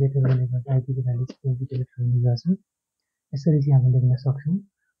ग्रेटर हुने गर्छ, आइबीको भ्यालु चाहिँ ग्रेटर हुने गर्छ। यसरी चाहिँ हामी लेख्न सक्छौँ।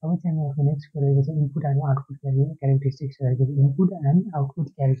 अब चाहिँ हामी अर्को नेक्स्ट रहेको छ इनपुट एन्ड आउटपुट क्यारेक्टरिस्टिक्स रहेको छ, इनपुट एन्ड आउटपुट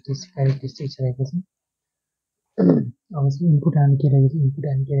क्यारेक्टरिस्टिक्स रहेको छ। अब चाहिँ इनपुट एन्ड के रहेको छ,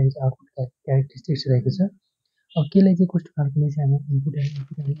 आउटपुट क्यारेक्टरिस्टिक्स रहेको छ। अब केलाई चाहिँ कस्तो खालकोले चाहिँ हामी इनपुट एन्ड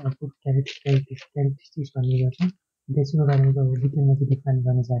आउटपुट क्यारेक्टरिस्टिक्स भन्ने गर्छौँ। त्यसको बारेमा अब डिटेलमा चाहिँ डिफाइन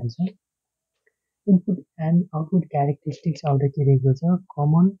गर्न जाँदैछौँ। इनपुट एन्ड आउटपुट क्यारेक्टरिस्टिक्स एउटा के रहेको छ,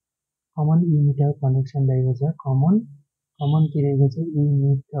 कमन इमिटर कनेक्सन रहेको छ, कमन के रहेको छ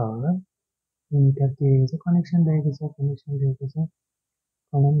इमिटर के रहेको छ कनेक्सन रहेको छ,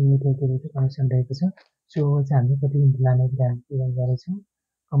 कमन इमिटर के रहेको कनेक्सन रहेको छ। सो चाहिँ हामी कति लाँदाखेरि हामी के गर्न जाँदैछौँ,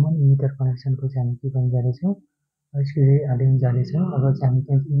 कमन इमिटर कनेक्सनको चाहिँ हामी के गर्न जाँदैछौँ, यसको चाहिँ हाल्न जाँदैछौँ। अब चाहिँ हामी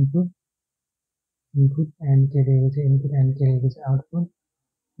त्यहाँ इनपुट एन्ड के रहेको छ, आउटपुट,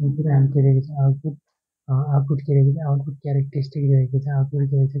 इनपुट एन्ड के रहेको छ आउटपुट, आउटपुट क्यारेक्टरिस्टिक रहेको छ,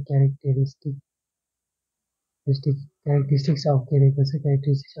 क्यारेक्टरिस्टिक्स अफ के रहेको छ,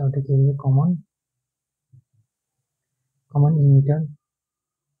 क्यारेक्टरिस्टिक्स अफ के रहेको कमन इमिटर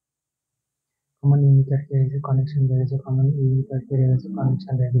के रहेको कनेक्सन रहेको छ, कमन इमिटर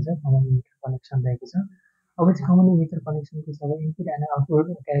कनेक्सन रहेको छ। अब चाहिँ कमन इमिटर कनेक्सनको चाहिँ अब input and output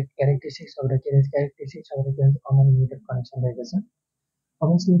characteristics of के रहेछ, कमन इमिटर कनेक्सन रहेको छ। अब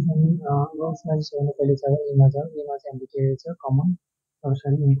चाहिँ हामी यसमा चाहिँ सबभन्दा पहिले चाहिँ अब एमा चाहिँ हामीले के रहेछ कमन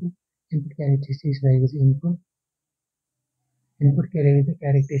इनपुट क्यारेक्टरिस्टिक्स रहेको छ, इनपुट के रहेको छ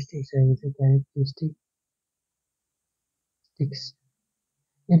क्यारेक्टरिस्टिक्स रहेको छ,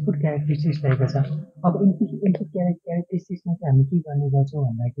 इनपुट क्यारेक्टरिस्टिक्स रहेको छ। अब इनपुट क्यारेक्टरिस्टिक्समा चाहिँ हामी के गर्ने गर्छौँ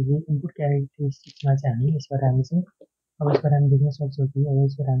भन्दाखेरि इनपुट क्यारेक्टरिस्टिक्समा चाहिँ हामी यसबाट हामी चाहिँ अब यसबाट हामी लेख्न सक्छौँ कि अब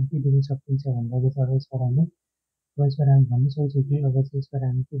यसबाट हामी के लेख्न सकिन्छ भन्दाखेरि चाहिँ अब यसबाट हामी भन्न सक्छौँ कि अब चाहिँ यसबाट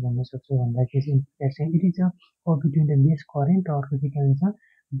हामी के भन्न सक्छौँ भन्दाखेरि चाहिँ input characteristics it is a between the base current र अर्को चाहिँ के भन्छ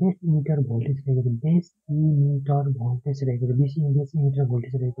बेस इमिटर भोल्टेज रहेको छ, बेस इमिटर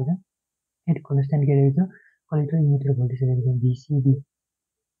भोल्टेज रहेको छ, एट कन्स्ट्यान्ट के रहेको छ कलेक्टर इमिटर भोल्टेज रहेको छ बिसिबी।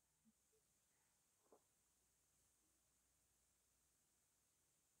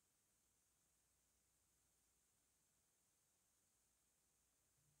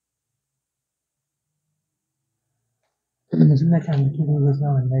 जुनमा चाहिँ हामी के रहेको छ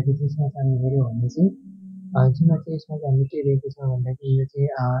भन्दाखेरि चाहिँ यसमा चाहिँ हामी हेऱ्यौँ भने चाहिँ जुनमा चाहिँ यसमा चाहिँ हामी के रहेको छ भन्दाखेरि यो चाहिँ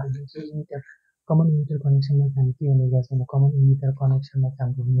जुन चाहिँ इमिटर कमन इमिटर कनेक्सनमा चाहिँ हामी के हुने गर्छ भने कमन इमिटर कनेक्सनमा चाहिँ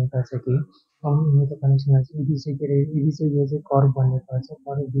हाम्रो हुने गर्छ कि कमन इमिटर कनेक्सनमा चाहिँ यदि चाहिँ के अरे यदि चाहिँ यो चाहिँ कर्भ बनेको छ,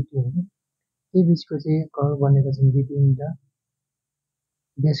 कर्भ बिट्विन होइन के बिचको चाहिँ कर्भ बनेको छ बिट्विन द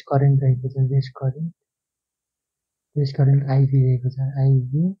बेस करेन्ट रहेको छ, बेस करेन्ट आइबी रहेको छ,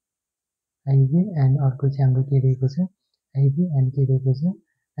 आइबी एन्ड अर्को चाहिँ हाम्रो के रहेको छ आइबी एन्ड के रहेको छ,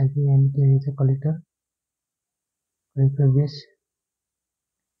 आइबी एन्ड के रहेछ कलेक्टर बेस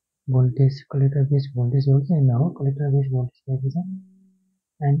भोल्टेज, हो कि होइन हो, कलेक्टर बेस भोल्टेज रहेको छ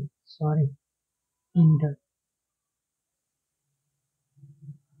and sorry enter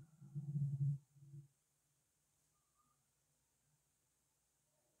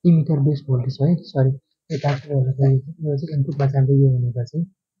emitter base voltage है सरी यो ट्रान्सफर गर्दा यो चाहिँ इनपुटमा चाहिँ हाम्रो यो भनेको चाहिँ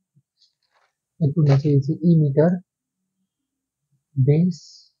इनपुटमा चाहिँ यो चाहिँ इमिटर बेस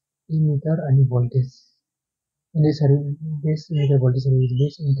इमिटर अनि भोल्टेज यसरी बेस इमिटर भोल्टेजहरू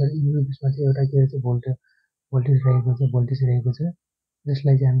बेस इमिटर इमिटरमा चाहिँ एउटा के रहेछ भोल्टेज रहेको छ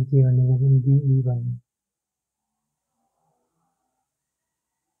जसलाई चाहिँ हामी के भन्ने गर्छौँ बिई भन्ने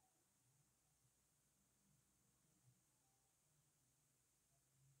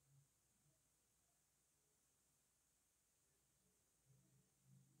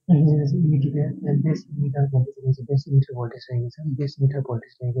बेस इमिटर भोल्टेज रहेछ बेस इमिटर भोल्टेज रहेको छ बेस इमिटर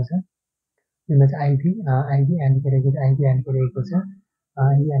भोल्टेज रहेको छ त्यसमा चाहिँ आइबी एन्ड के रहेको छ आइबी एन्ड के रहेको छ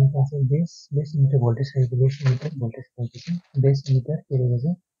आइबी एन्ड चाहिँ बेस इमिटर भोल्टेज रहेको बेस इमिटर भोल्टेज रहेको छ बेस इमिटर के रहेको छ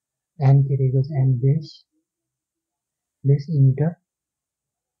एन्ड के रहेको छ एन्ड बेस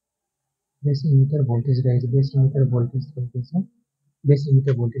इमिटर भोल्टेज रहेको छ बेस इमिटर भोल्टेज रहेको छ बेस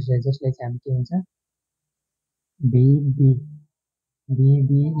इमिटर भोल्टेज रहेछ जसलाई चाहिँ हामी के भन्छ बिबी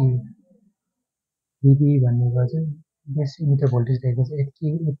बिबिई बिबिई भन्ने गर्छ बेस इमिटर भोल्टेज रहेको छ एट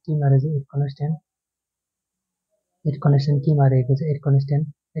केमा रहेछ एट कनेक्सन केमा रहेको छ एट कनेक्सन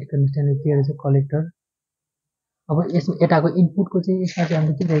के रहेछ कलेक्टर अब यस यताको इनपुटको चाहिँ यसमा चाहिँ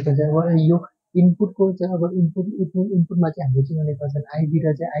हाम्रो के रहेको छ अब यो इनपुटको चाहिँ अब इनपुटमा चाहिँ हामीले के भनेको छ आइबी र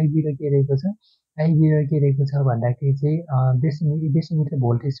के रहेको छ आइबी र के रहेको छ भन्दाखेरि चाहिँ बेस इमिटर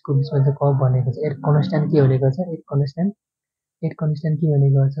भोल्टेजको बिचमा चाहिँ कर्भ बनेको छ एट कन्स्ट्यान्ट के भनेको छ एट कन्स्ट्यान्ट के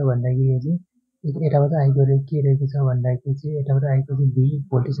भनेको छ भन्दाखेरि चाहिँ यताबाट आएको के रहेको छ भन्दाखेरि चाहिँ यताबाट आएको चाहिँ भी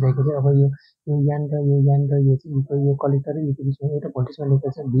भोल्टेज रहेको छ अब यो यान र यो चाहिँ यो कलेक्टर र योको बिचमा एउटा भोल्टेज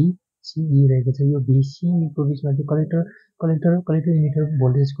बनेको छ भिसिई रहेको छ यो भिसिईको बिचमा चाहिँ कलेक्टर इमिटर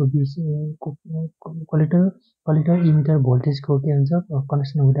भोल्टेजको बिच कलेक्टर इमिटर भोल्टेजको के हुन्छ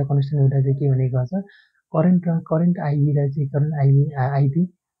कनेक्सन हुँदा चाहिँ के भनेको छ करेन्ट आइबीलाई चाहिँ करेन्ट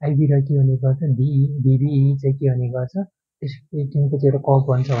आइबी र के भनेको छ भिबिई चाहिँ के भनेको छ तिनको चाहिँ एउटा कप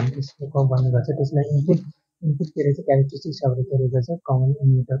भन्छ भने त्यसको कप भन्ने गर्छ त्यसलाई इनपुट के रहेछ क्यारेक्टरिस्टिक्सहरू के रहेको छ कमन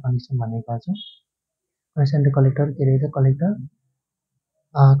इमिटर कनेक्सन भनेको छ कनेक्सन र कलेक्टर के रहेछ कलेक्टर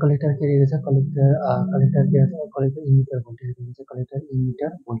के रहेको छ कलेक्टर के रहेछ कलेक्टर इमिटर भोल्टेज रहेछ कलेक्टर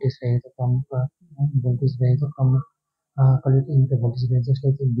इमिटर भोल्टेज रहेछ कम भोल्टेज रहेछ कम कलेक्टर इमिटर भोल्टेज रहेछ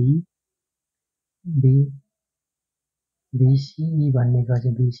जसलाई चाहिँ बी भिसिई भन्ने गर्छ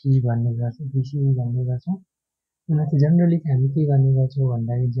यसलाई चाहिँ जेनरली चाहिँ हामी के गर्ने गर्छौँ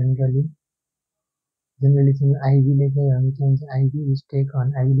भन्दाखेरि जेनरली चाहिँ आइबीले चाहिँ हामी के भन्छ आइबी इज टेक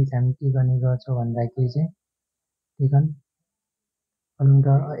अन आइबीले चाहिँ हामी के गर्ने गर्छौँ भन्दाखेरि चाहिँ टेक अन र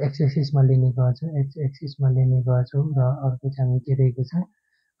एक्स एक्सिसमा लिने गर्छौँ एक्स एक्सिसमा लिने गर्छौँ र अर्को चाहिँ हामी के रहेको छ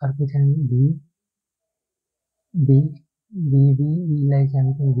अर्को चाहिँ बिबिईलाई चाहिँ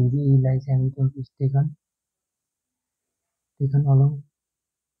हामी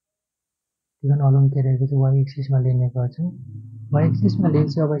टेकन अलोङ के रहेको छ वाइ एक्सिसमा लिने गर्छौँ वाइ एक्सिसमा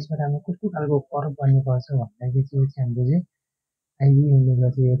लिएपछि अब यसमा हाम्रो कस्तो खालको कर्भ बन्ने गर्छ भन्दाखेरि चाहिँ यो चाहिँ हाम्रो चाहिँ आइबी हुने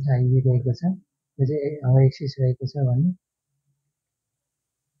गर्छ यो चाहिँ आइबी रहेको छ यो चाहिँ वाइ एक्सिस रहेको छ भने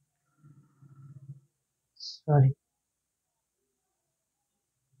सरी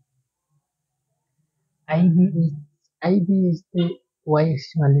आइबी इज चाहिँ वाइ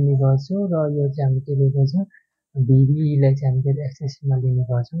एक्सिसमा लिने गर्छौँ र यो चाहिँ हाम्रो के रहेको छ भिबिईलाई चाहिँ हामीले एक्स एक्सिसमा लिने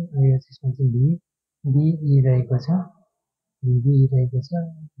गर्छौँ र यो त्यसमा चाहिँ बिई रहेको छ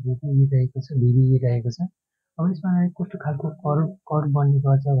अब यसमा कस्तो खालको कर बन्ने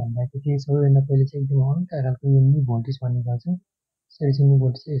गर्छ भन्दाखेरि सबैभन्दा पहिले चाहिँ एकदम हल्का खालको यो नि भोल्टेज भन्ने गर्छ यसरी चाहिँ नि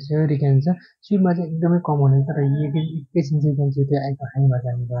भोल्टेज यसरी के भन्छ सुरुमा चाहिँ एकदमै कम हुने तर एकैछिन चाहिँ के भन्छ त्यो आइको हाइमा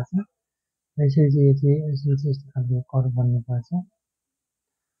जाने गर्छ र यसरी चाहिँ यस्तो खालको कर बन्ने गर्छ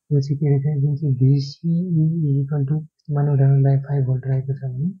यो चाहिँ के रहेछ जुन चाहिँ भिसिई इक्वल टु मानव उदाहरणलाई 5 भोल्ट रहेको छ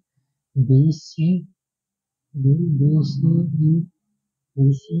भने भिसी भिसिई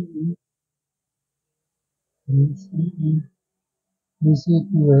भिसिई भिसिई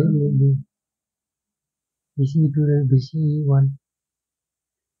भिसिई2 है भिसिई2 र भिसिई1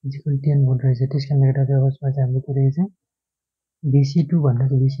 इक्वल 10 भोल्ट रहेछ त्यस कारणले गर्दा चाहिँ अब यसमा चाहिँ हाम्रो के रहेछ भिसिई2 भन्दा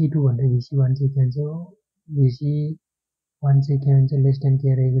चाहिँ भिसिई1 चाहिँ के हुन्छ भिसिई1 चाहिँ के हुन्छ लेस देन के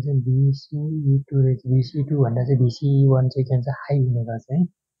रहेको छ भिसिई2 रहेछ भिसिई2 भन्दा चाहिँ भिसिई1 चाहिँ के हुन्छ हाई हुने गर्छ है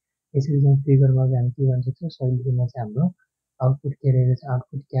यसरी चाहिँ फिगरमा चाहिँ हामी के गर्न सक्छौँ शैलीमा चाहिँ हाम्रो आउटपुट के रहेको छ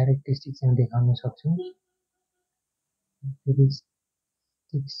आउटपुट क्यारेक्टरिस्टिक चाहिँ देखाउन सक्छौँ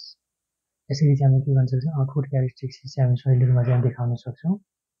यसरी चाहिँ हामी के गर्न सक्छौँ आउटपुट क्यारेक्टरिस्टिक्स चाहिँ हामी शैलीमा चाहिँ देखाउन सक्छौँ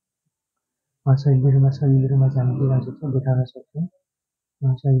शैलीमा चाहिँ हामी के गर्न सक्छौँ देखाउन सक्छौँ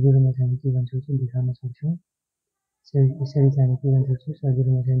शैलीमा चाहिँ हामी के गर्न सक्छौँ देखाउन सक्छौँ यसरी चाहिँ हामी के गर्न सक्छौँ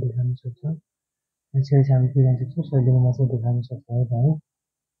शैलीमा चाहिँ देखाउन सक्छौँ यसरी चाहिँ हामी के गर्न सक्छौँ शैलीमा चाहिँ देखाउन सक्छौँ है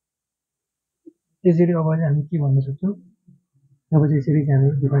त्यसरी अब चाहिँ हामी के भन्न सक्छौँ अब चाहिँ यसरी चाहिँ हामी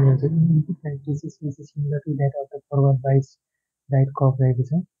डिफाइन गर्छौँ input characteristics is similar to that of the forward बाइस राइट कर्भ रहेको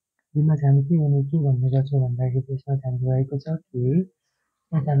छ यसमा चाहिँ हामी के भन्ने गर्छौँ भन्दाखेरि त्यसमा चाहिँ हाम्रो रहेको छ कि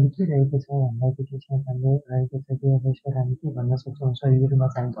यसमा चाहिँ हामीले के रहेको छ भन्दाखेरि त्यसमा चाहिँ हाम्रो रहेको छ कि अब यसबाट हामी के भन्न सक्छौँ सजिलोमा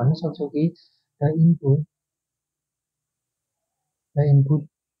चाहिँ हामी भन्न सक्छौँ कि the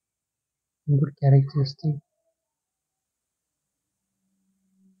input characteristic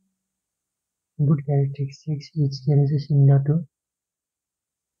input characteristics is के रहेछ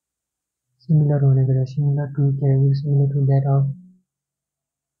सिमिलर भनेको छ सिमिलर टु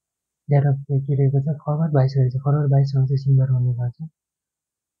द्याट अफ के रहेको छ फरवर्ड बाइस रहेछ फरवर्ड बाइससँग चाहिँ सिमिलर हुने गर्छ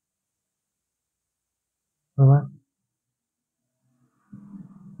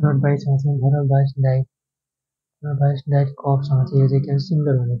फरवर्ड बाइससँग चाहिँ फरवर्ड बाइस डाइट कपसँग चाहिँ यो चाहिँ के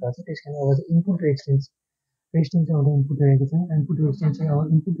सिमिलर हुने गर्छ त्यस कारण अब चाहिँ इनपुट रेजिस्टेन्स चाहिँ एउटा इनपुट रहेको छ इनपुट रेजिस्टेन्स चाहिँ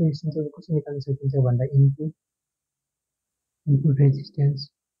अब इनपुट रेजिस्टेन्स चाहिँ कसरी निकाल्न सकिन्छ भन्दा इनपुट रेजिस्टेन्स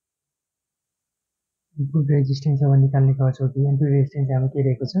अब निकाल्ने गर्छौँ कि इनपुट रेजिस्टेन्स चाहिँ हाम्रो के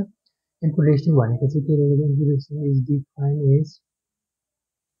रहेको छ इनपुट रेजिस्टेन्स भनेको चाहिँ के रहेको छ input resistance is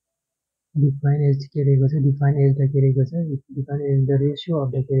define as के रहेको छ डिफाइन एज द के रहेको छ define as the ratio of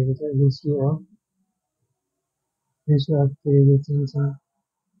the के रहेको छ रेसियो अफ के रहेको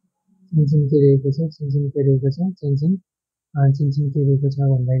चिनचिन के रहेको छ चिनचिन के रहेको छ चिनचिन के रहेको छ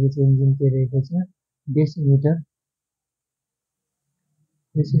भन्दाखेरि चिनचिन के रहेको छ बेस इमिटर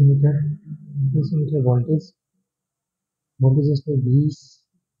भोल्टेज जस्तो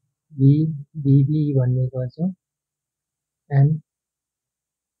VB भन्ने गर्छौँ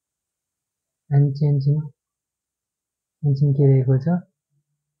एन्ड चिनचिन के रहेको छ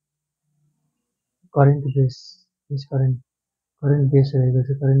करेन्ट बेस रहेको छ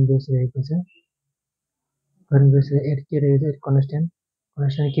एट के रहेको छ एट कन्स्ट्यान्ट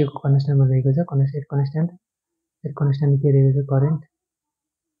के को कन्स्ट्यान्टमा रहेको छ एट कन्स्ट्यान्ट के रहेको छ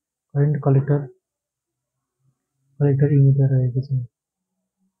करेन्ट कलेक्टर इमिटर रहेको छ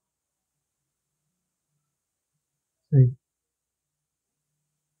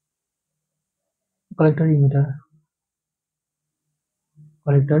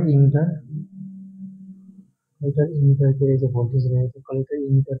कलेक्टर इमिटर के रहेछ भोल्टेज रहेको छ कलेक्टर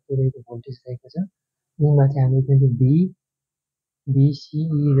इमिटर के रहेको भोल्टेज रहेको छ यसमा चाहिँ हामी BCE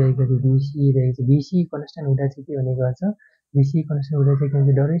रहेको छ BCE कन्स्ट्यान्ट हुँदा चाहिँ के हुने गर्छ BCE कन्स्ट्यान्ट हुँदा चाहिँ के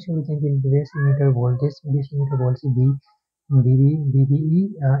हुन्छ डरेसुल चाहिँ base emitter voltage VBE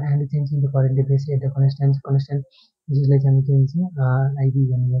and change in the current base at the constant जसलाई चाहिँ हामी के भन्छ IB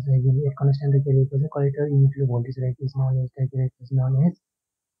भन्ने गर्छ एट कन्स्ट्यान्ट के रहेको छ कलेक्टर इमिटर भोल्टेज रहेको छ नन एज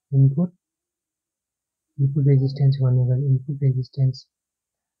इनपुट रेजिस्टेन्स भन्ने गर्छ इनपुट रेजिस्टेन्स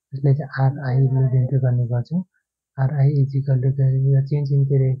जसलाई चाहिँ RI ले इन्टर गर्ने गर्छौँ RI is equal to change in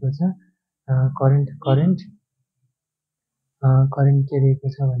के रहेको छ करेन्ट के रहेको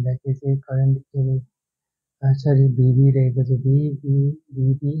छ भन्दाखेरि चाहिँ करेन्ट के VB रहेको छ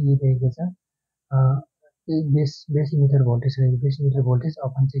VBE रहेको छ बेस इमिटर भोल्टेज रहेको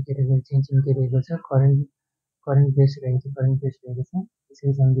अपन चाहिँ के रहेको चेन्ज इन के रहेको छ करेन्ट बेस रहेको छ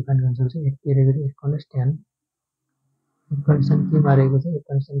त्यसरी चाहिँ हामी डिफाइन गर्न सक्छौँ एक के रहेको छ एक कन्स्ट्यान्ट केमा रहेको छ एक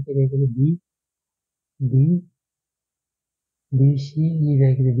कन्स्ट्यान्ट के रहेको छ BCE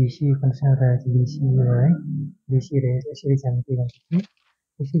रहेको छ BCE कन्स्ट्यान्ट रहेको छ BCE है BCE रहेको छ यसरी चाहिँ हामी के गर्न सक्छौँ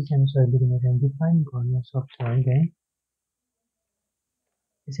यसरी चाहिँ हामी सजिलोमा चाहिँ डिफाइन गर्न सक्छौँ है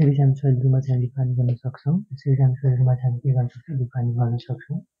यसरी चाहिँ हामी सजिलोमा चाहिँ डिफाइन गर्न सक्छौँ यसरी चाहिँ हामी सजिलोमा चाहिँ के गर्न सक्छौँ डिफाइन गर्न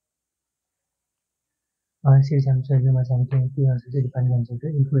सक्छौँ यसरी चाहिँ हामी सजिलोमा चाहिँ के गर्न सक्छौँ डिफाइन गर्न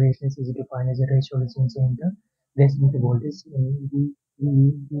सक्छौँ input resistance is define as a रेसोल्युसन change the base in the voltage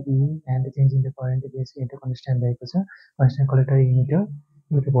and change in the current base एउटा कन्स्ट्यान्ट रहेको छ constant collector emitter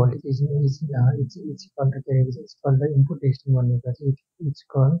voltage is call के रहेको छ कल द इनपुट रेजिस्टेन्स भन्ने गर्छ इच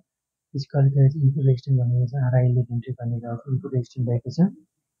कल के रहेछ इनपुट रेजिस्टेन्स भन्ने गर्छ RI ले इन्टर गर्ने गर्छ इनपुट रेजिस्टेन्स रहेको छ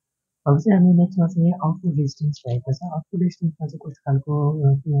अब चाहिँ हामी नेक्स्टमा चाहिँ आउटपुट रेजिस्टेन्स रहेको छ आउटपुट रेजिस्टेन्समा चाहिँ कस्तो खालको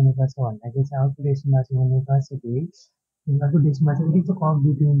के हुनुपर्छ भन्दाखेरि चाहिँ आउटपुट रेजिस्टेन्समा चाहिँ हुनुपर्छ कि आउटपुट रेजिस्टेन्समा चाहिँ it is the cup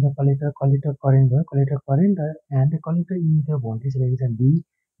between the collector current भयो collector current and collector emitter voltage रहेको छ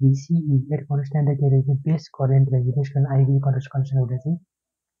BCE एट कन्स्ट्यान्ट के रहेको छ बेस करेन्ट रहेको छ कारण IB कन्स्ट्यान्ट हुँदा चाहिँ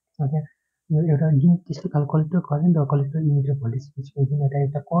एउटा जुन त्यस्तो खालको कलेक्टर करेन्ट र कलेक्टर इमिटर भोल्टेज बिचको जुन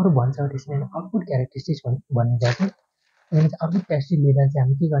एउटा कर्भ भन्छ त्यसलाई आउटपुट क्यारेक्टरिस्टिक्स भन्ने गर्छ आउटपुट क्यारेक्टरिस्टिक लिँदा चाहिँ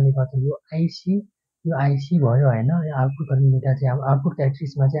हामी के गर्ने गर्छौँ यो IC भयो होइन आउटपुट गर्ने लिँदा चाहिँ अब आउटपुट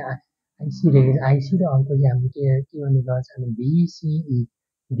क्यारेक्टरिस्टिक्समा चाहिँ IC रहेको छ IC र अर्को चाहिँ हामी के गर्ने गर्छ भने BCE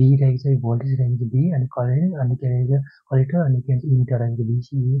V रहेको छ भोल्टेज रहेको छ V अनि करेन्ट अनि के रहेको कलेक्टर अनि के भन्छ इमिटर रहेको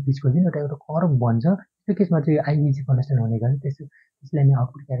VCE बिचको जुन एउटा कर्भ बन्छ त्यो केसमा चाहिँ आइबी चाहिँ कन्स्ट्यान्ट हुने गर्छ त्यसलाई नै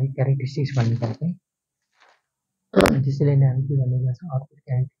आउटपुट क्यारेक्टरिस्टिक्स भन्ने गर्छ त्यसैले नै हामी के भन्ने गर्छौँ आउटपुट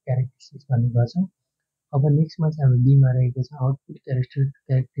क्यारेक्टरिस्टिक्स भन्ने गर्छौँ अब नेक्स्टमा चाहिँ हाम्रो बीमा रहेको छ आउटपुट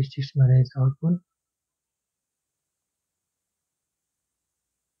क्यारेक्टरिस्टिक्समा रहेछ आउटपुट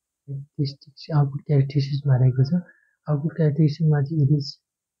क्यारेक्टरिस्टिक्समा रहेको छ आउटपुट क्यारेक्टरिस्टिक्समा चाहिँ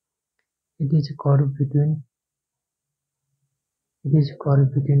it is curve between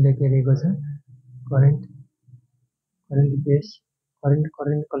the के रहेको छ current base current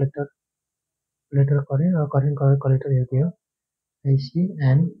collector current collector एउटा हो IC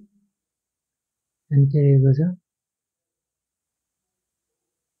and के रहेको छ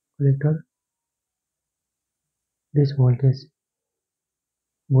collector base voltage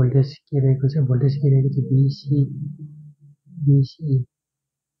के रहेको छ BC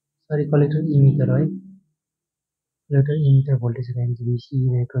sorry collector emitter है collector emitter voltage रहेको छ BC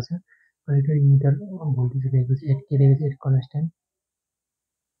रहेको छ collector emitter voltage रहेको छ के रहेको छ constant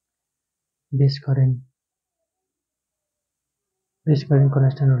base current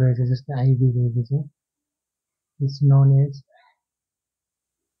constant रहेको छ जस्तै IB रहेको छ is known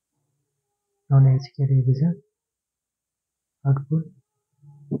as के रहेको छ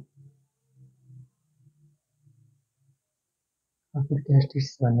आउटपुट क्यारेक्टरिस्टिक्स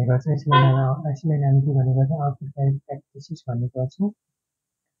भन्ने गर्छ यसलाई हामी के भन्ने गर्छ आउटपुट क्यारेक्टरिस्टिक्स भन्ने गर्छौँ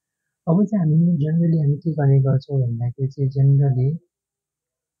अब चाहिँ हामी जनरली हामी के गर्ने गर्छौँ भन्दाखेरि चाहिँ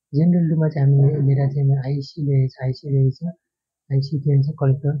जेनरलीमा चाहिँ हामीले लिएर चाहिँ आइसी रहेछ आइसी के भन्छ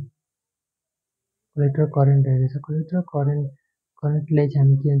कलेक्टर करेन्ट रहेछ कलेक्टर करेन्टलाई चाहिँ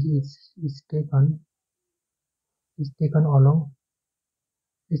हामी के भन्छ is taken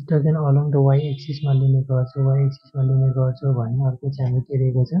along the y axis मा लिने गर्छौँ भने अर्को चाहिँ हाम्रो के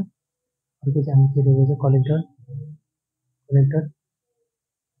रहेको छ कलेक्टर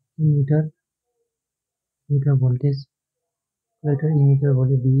इमिटर भोल्टेज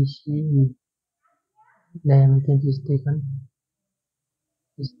VCE लाई हामी के भन्छ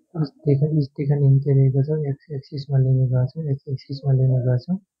is taken in के रहेको छ x axis मा लिने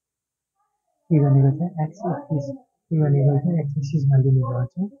गर्छौँ के गर्ने गर्छ x axis मा लिने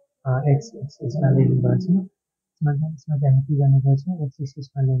गर्छौँ x axis मा लिने गर्छौँ यसमा चाहिँ हामी के गर्ने गर्छौँ x axis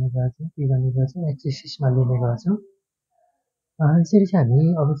मा लिने गर्छौँ x axis मा लिने गर्छौँ यसरी चाहिँ हामी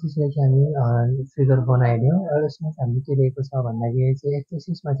अब त्यसलाई चाहिँ हामी फिगर बनाइदियौँ यसमा चाहिँ हामीले के रहेको छ भन्दाखेरि चाहिँ x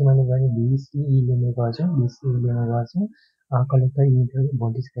axisमा चाहिँ मैले भने VCE लिने गर्छौँ कलेक्टर इमिटर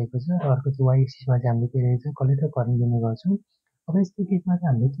भोल्टेज रहेको छ र अर्को चाहिँ y axisमा चाहिँ हामीले के रहेको छ कलेक्टर करेन्ट लिने गर्छौँ अब यस्तो केसमा चाहिँ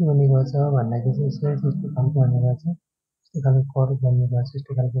हामीले के भन्ने गर्छ भन्दाखेरि चाहिँ यसलाई यस्तो खालको भन्ने गर्छ यस्तो खालको कर्भ बन्ने गर्छ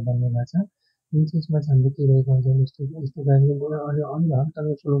यस्तो खालको बन्ने गर्छ जुन चाहिँ यसमा चाहिँ हामीले के रहेको हुन्छ यस्तो हल्का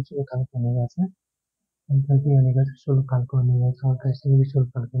स्लो खालको हुने गर्छ हल्का के हुने गर्छ स्लो खालको हुने गर्छ हल्का यसरी स्लो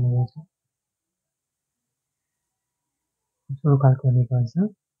खालको हुने गर्छ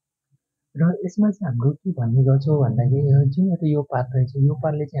र यसमा चाहिँ हाम्रो के भन्ने गर्छौँ भन्दाखेरि जुन एउटा यो पार्ट रहेछ यो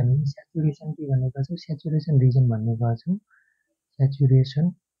पार्टले चाहिँ हामी सेचुरेसन के भन्ने गर्छौँ सेचुरेसन रिजन भन्ने गर्छौँ सेचुरेसन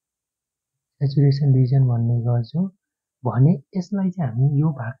रिजन भन्ने गर्छौँ भने यसलाई चाहिँ हामी यो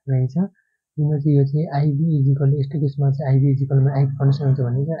भाग रहेछ जुन चाहिँ यो चाहिँ आइबी इजिकल यस्तो केसमा चाहिँ आइबी इजिकलमा आइबी कन्डिसन हुन्छ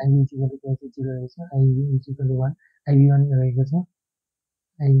भने चाहिँ आइबी इजिकल चाहिँ 0 रहेछ आइबी इजिकल 1 आइबी 1 रहेको छ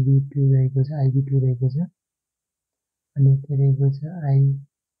आइबी 2 रहेको छ आइबी 2 रहेको छ अनि के रहेको छ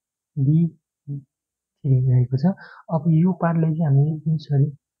आइबी 3 रहेको छ अब यो पार्टले चाहिँ हामी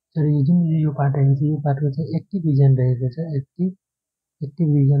जुन यो पार्ट रहेको छ यो पार्टको चाहिँ एक्टिभ रिजन रहेको छ एक्टिभ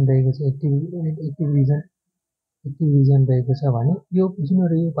रिजन रहेको छ भने यो जुन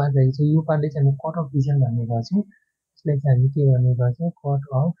यो पार्ट रहेको छ यो पार्टले चाहिँ हामी कट अफ रिजन भन्ने गर्छौँ यसलाई चाहिँ हामी के भन्ने गर्छौँ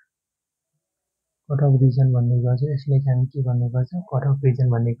कट अफ रिजन भन्ने गर्छौँ यसलाई चाहिँ हामी के भन्ने गर्छौँ कट अफ रिजन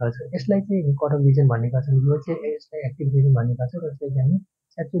भन्ने गर्छौँ यसलाई चाहिँ कट अफ रिजन भन्ने गर्छौँ यो चाहिँ यसलाई एक्टिभ रिजन भन्ने गर्छौँ र यसलाई चाहिँ हामी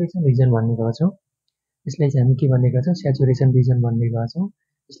सेचुरेसन रिजन भन्ने गर्छौँ यसलाई चाहिँ हामी के भन्ने गर्छौँ सेचुरेसन रिजन भन्ने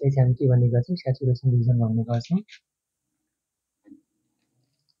गर्छौँ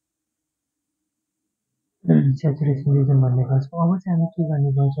सेचुरेसन रिजन भन्ने गर्छौँ अब चाहिँ हामी के गर्ने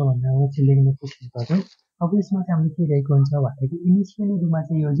गर्छौँ भन्दा अब चाहिँ लेख्ने कोसिस गर्छौँ अब यसमा चाहिँ हामीले के रहेको हुन्छ भन्दाखेरि इनिसियलीमा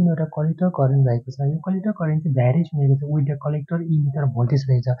चाहिँ यो जुन एउटा कलेक्टर करेन्ट रहेको छ यो कलेक्टर करेन्ट चाहिँ भ्यारिज हुनेको छ with the collector emitter voltage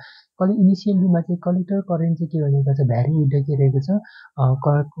रहेछ इनिसियलीमा चाहिँ कलेक्टर करेन्ट चाहिँ के भनेको छ भ्यारी विथ द के रहेको छ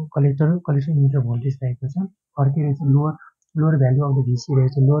कलेक्टर इमिटर भोल्टेज रहेको छ अर्को रहेछ lower value of the VC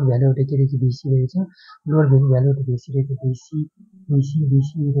रहेछ लोवर भ्यालु अफ द के रहेछ VC रहेछ lower value of the VC रहेछ VC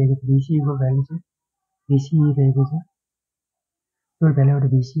रहेको VC को भ्यालु चाहिँ VCE रहेको छ लोवर भ्यालुबाट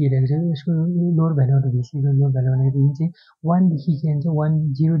भिसी हेरेको छ यसको लोवर भ्यालुबाट भिसीको लोवर भ्यालु भनेको जुन चाहिँ 1 देखि के हुन्छ 1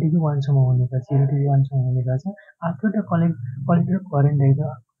 0 देखि 1 सम्म हुने गर्छ 0 देखि 1 सम्म हुने गर्छ आफ्टर द कलेक्टर करेन्ट रहेको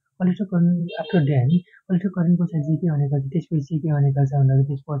collector current after dam collector current पछाडि चाहिँ के भनेको छ त्यसपछि चाहिँ के भनेको छ भन्दाखेरि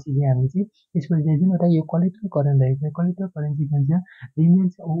त्यसपछि चाहिँ हामी चाहिँ त्यसपछि चाहिँ जुन एउटा यो कलेक्टर करेन्ट रहेको छ कलेक्टर करेन्ट चाहिँ के भन्छ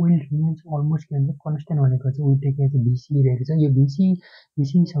रिमेन्स अलमोस्ट के भन्छ कन्सटेन्ट भनेको चाहिँ उल्टे के भन्छ भिसी रहेको छ यो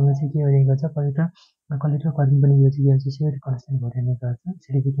भिसीसँग चाहिँ के भनेको छ कलेक्टर करेन्ट पनि यो चाहिँ के भन्छ सेयर कन्सटेन्ट भइरहने गर्छ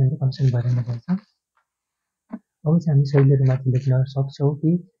यसरी के भन्छ कन्सटेन्ट भइरहने गर्छ अब चाहिँ हामी सहिलेर माथि लेख्न सक्छौँ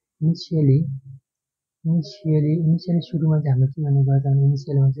कि इनिसियली सुरुमा चाहिँ हाम्रो के भन्ने गर्छ भने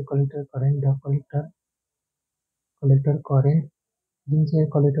इनिसियलीमा चाहिँ कलेक्टर करेन्ट जुन चाहिँ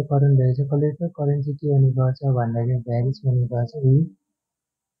कलेक्टर करेन्ट रहेछ कलेक्टर करेन्ट चाहिँ के भन्ने गर्छ भन्दाखेरि भ्यारिज भन्ने गर्छ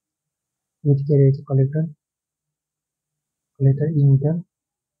विथ के रहेछ कलेक्टर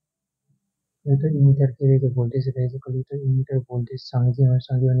इमिटर के रहेछ भोल्टेज रहेछ कलेक्टर इमिटर भोल्टेजसँग चाहिँ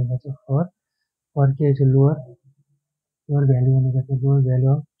सँगै भन्ने गर्छ फर के रहेछ लोवर भ्यालु भनेको चाहिँ लोवर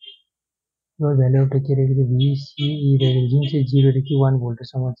भ्यालु एउटा के रहेको छ भिसिई रहेको जुन चाहिँ 0 देखि 1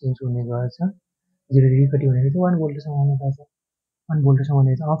 भोल्टसम्म चेन्ज हुने गर्छ 0 देखि कति भनेको चाहिँ 1 भोल्टसम्म हुने गर्छ 1 भोल्टसम्म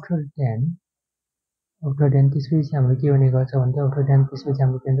हुने गर्छ आफ्टर टेन त्यसपछि हाम्रो के हुने गर्छ भन्दा आफ्टर टेन त्यसपछि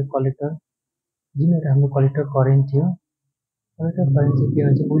हाम्रो के भन्छ कलेक्टर जुन एउटा हाम्रो कलेक्टर करेन्ट थियो कलेक्टर करेन्ट चाहिँ के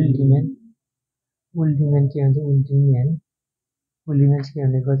भन्छ उल्टिमेन के भन्छ उल्टिमेन्स के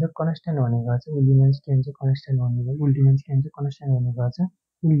हुने गर्छ कन्सटेन्ट हुने गर्छ उल्टिमेन्स के भन्छ कन्सटेन्ट हुने गर्छ उल्टिमेन्स के भन्छ कन्सटेन्ट हुने गर्छ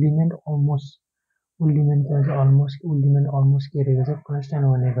उल्टिमेन्ट अलमोस्ट के रहेको छ कन्सटेन्ट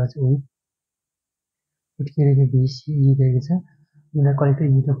हुने गर्छ के रहेको भिसिई रहेको छ जुन कलेक्टर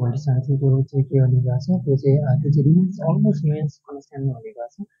इमिटर भोल्टेजसँग चाहिँ त्यो चाहिँ के हुने गर्छ त्यो चाहिँ रिमेन्स अलमोस्ट रिमेन्स कन्सटेन्ट हुने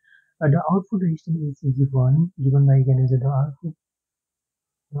गर्छ the output resistance is given by के भन्छ द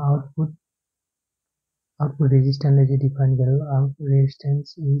आउटपुट रेजिस्टेन्सलाई चाहिँ डिफाइन गरौँ output resistance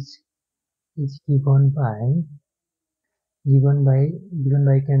is given by के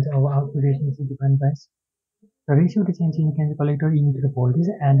भन्छ अब output resistance is define by the ratio to change in the collector emitter voltage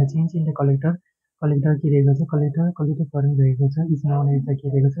and the change in the collector के रहेको छ collector current रहेको छ इज नोन एज द के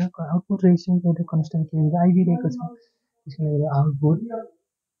रहेको छ आउटपुट रेजिस्टेन्स एउटा कन्स्टेन्ट के रहेको आइबी रहेको छ त्यसको लागि output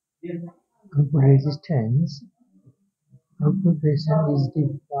resistance is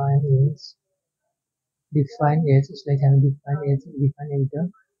defined as यसलाई चाहिँ हामी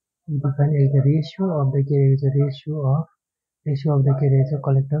define as the ratio of the के रहेको छ रेशियो अफ द के रहेछ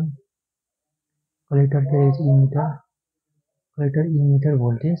कलेक्टर के रहेछ इमिटर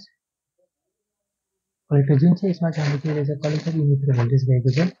भोल्टेज कलेक्टर जुन चाहिँ यसमा चाहिँ हाम्रो के रहेछ कलेक्टर इमिटर भोल्टेज रहेको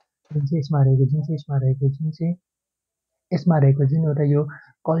छ जुन चाहिँ यसमा रहेको जुन एउटा यो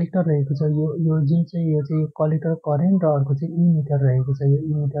कलेक्टर रहेको छ यो जुन चाहिँ यो चाहिँ कलेक्टर करेन्ट र अर्को चाहिँ इमिटर रहेको छ यो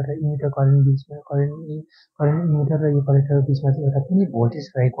इमिटर र इमिटर करेन्ट बिचमा करेन्ट इमिटर र यो कलेक्टर बिचमा चाहिँ एउटा कुनै भोल्टेज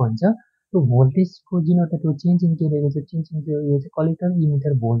रहेको हुन्छ त्यो भोल्टेजको जुन एउटा त्यो चेन्ज इन के रहेको छ चेन्ज इन यो चाहिँ कलेक्टर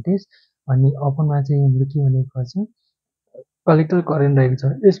इमिटर भोल्टेज अनि अपनमा चाहिँ हाम्रो के भनेको छ कलेक्टर करेन्ट रहेको छ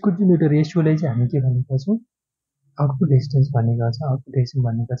यसको जुन एउटा रेसियोलाई चाहिँ हामी के भनेको छौँ आउटपुट रेजिस्टेन्स भन्ने गर्छ आउटपुट रेजिस्टेन्स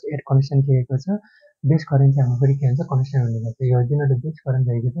भन्ने गर्छ एट कनेक्सन के रहेको छ बेस करेन्ट चाहिँ हाम्रो फेरि के हुन्छ कनेक्सन हुने गर्छ यो जुन एउटा बेस करेन्ट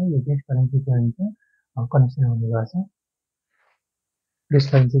रहेको छ यो बेस करेन्ट चाहिँ के हुन्छ कनेक्सन हुने गर्छ बेस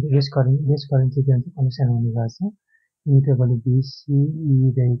करेन्ट चाहिँ के हुन्छ कनेक्सन हुने गर्छ इमिटर भ्यालु बिसिई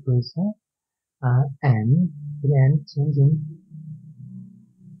रहेको छ एन्ड चेन्ज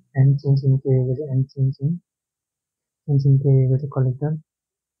इन के रहेको छ एन्ड चेन्ज इन के रहेको छ कलेक्टर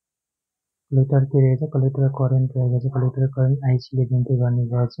के रहेछ कलेक्टर करेन्ट रहेको छ कलेक्टर करेन्ट आइसीले मेन्टेन गर्ने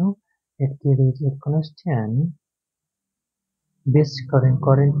गर्छौँ एट के रहेछ at constant base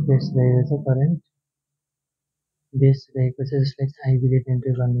current base रहेको छ बेस रहेको छ जसलाई चाहिँ आइबीले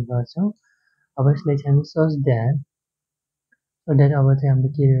मेन्टेन गर्ने गर्छौँ अब यसलाई चाहिँ हामी सच द्याट अब चाहिँ हाम्रो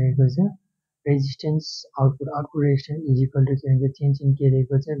के रहेको छ resistance output resistance is equal to के भन्छ चेन्ज इन के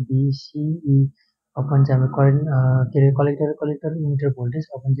रहेको छ बिसिई अपन चाहिँ हाम्रो करेन्ट के अरे कलेक्टर इमिटर भोल्टेज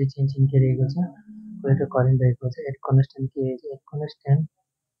अपन चाहिँ चेन्ज इन के रहेको छ कलेक्टर करेन्ट रहेको छ एट कन्स्टेन्ट के एट कन्स्टेन्ट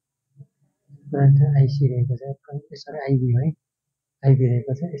करन्ट आइसी रहेको छ यसरी आइबी है आइबी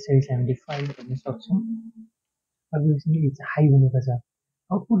रहेको छ यसरी चाहिँ हामीले फाइल गर्न सक्छौँ अब यसले हाई हुनेको छ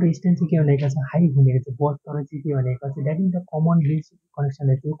आउटपुट रेजिस्टेन्स चाहिँ के भनेको छ हाई हुनेको छ बस तर चाहिँ के भनेको छ that is the common base connection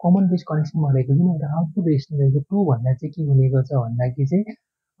रहेको कमन बेस कनेक्सन भनेको जुन एउटा आउटपुट रेजिस्टेन्स रहेको टु भन्दा चाहिँ के हुनेको छ भन्दाखेरि चाहिँ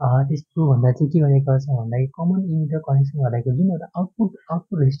त्यस्तो भन्दा चाहिँ के भनेको छ भन्दाखेरि कमन इमिटर कनेक्सन भनेको जुन एउटा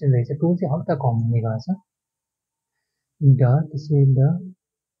आउटपुट रेजिस्टेन्स रहेछ त्यो चाहिँ हल्का कम हुने गर्छ त्यसै द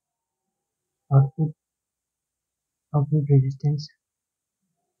आउटपुट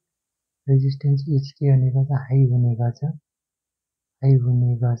रेजिस्टेन्स इज के भनेको छ हाई हुने गर्छ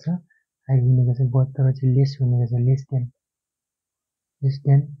बट तर चाहिँ लेस हुने गर्छ less than less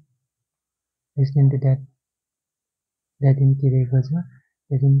than to that in के रहेको छ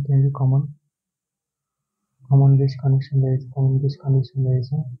that in चाहिँ common base connection रहेछ common base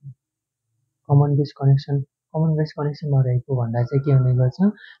connection मा रहेको भन्दा चाहिँ के हुने गर्छ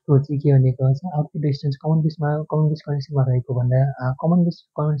त्यो चाहिँ के हुने गर्छ output distance common base connection मा रहेको भन्दा common base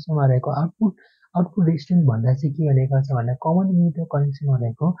connection मा रहेको आउटपुट डिस्टेन्स भन्दा चाहिँ के हुने गर्छ भन्दा common emitter connection मा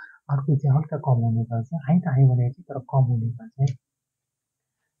रहेको आउटपुट चाहिँ हल्का कम हुने गर्छ हाई त हाई भने चाहिँ तर कम हुने गर्छ है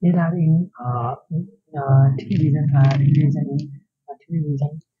There are three reason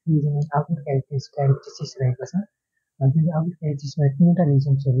in output characteristics रहेको छ जुन output characteristicsमा तीनवटा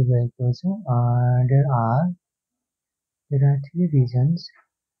रिजन्सहरू रहेको छ there are three reason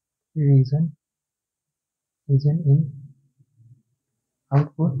in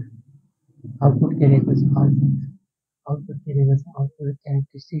output के रहेको छ output के रहेको छ output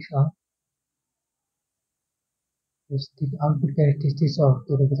characteristics of output characteristics of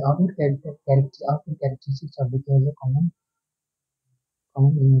के रहेको छ output characteristics of the common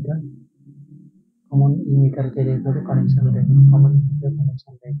emitter के रहेको छ कनेक्सन रहेको common emitter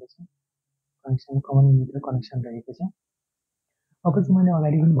connection रहेको छ common emitter connection रहेको छ अब चाहिँ मैले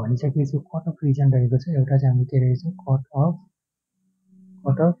अगाडि पनि भनिसकेको छु कट अफ रिजन रहेको छ एउटा चाहिँ हाम्रो के रहेछ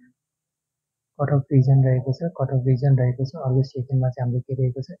कट अफ रिजन रहेको छ अर्को सेकेन्डमा चाहिँ हाम्रो के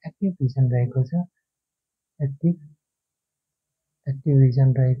रहेको छ एक्टिभ रिजन रहेको छ एक्टिभ रिजन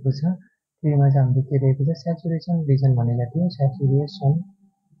रहेको छ त्योमा चाहिँ हाम्रो के रहेको छ स्याचुरेसन रिजन भनेको थियो स्याचुरेसन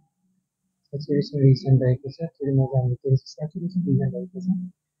रिजन रहेको छ त्योमा चाहिँ हाम्रो के रहेछ स्याचुरेसन रिजन रहेको छ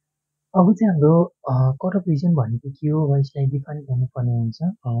अब चाहिँ हाम्रो कट अफ रिजन भनेको के हो यसलाई डिफाइन गर्नुपर्ने हुन्छ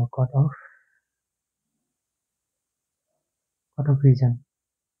कट अफ रिजन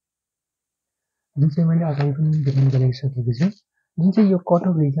जुन चाहिँ मैले अगाडि पनि डिफाइन गरिसकेको छु जुन चाहिँ यो कट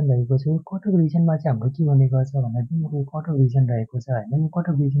अफ रिजन रहेको छ यो कट अफ रिजनमा चाहिँ हाम्रो के हुने गर्छ भन्दा जुन यो कट अफ रिजन रहेको छ होइन यो कट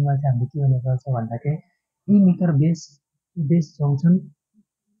अफ रिजनमा चाहिँ हाम्रो के हुने गर्छ भन्दाखेरि इमिटर बेस जङ्सन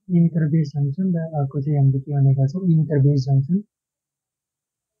र अर्को चाहिँ हाम्रो के हुने गर्छ इमिटर बेस जङ्सन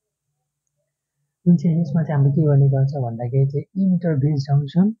जुन चाहिँ यसमा चाहिँ हाम्रो के गर्ने गर्छ भन्दाखेरि चाहिँ इमिटर बेस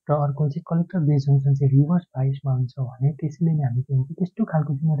जङ्सन र अर्को चाहिँ कलेक्टर बेस जङ्सन चाहिँ रिभर्स बाइसमा हुन्छ भने त्यसले नै हामी के हुन्छ त्यस्तो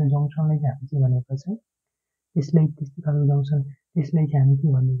खालको चाहिँ एउटा जङ्सनलाई चाहिँ हामी के भनेको छ त्यसलाई त्यस्तो खालको जङ्सन त्यसलाई चाहिँ हामी के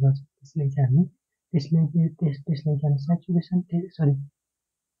भन्ने गर्छौँ त्यसलाई चाहिँ हामी स्याचुरेसन त्यसलाई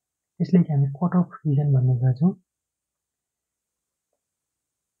चाहिँ हामी कट अफ रिजन भन्ने गर्छौँ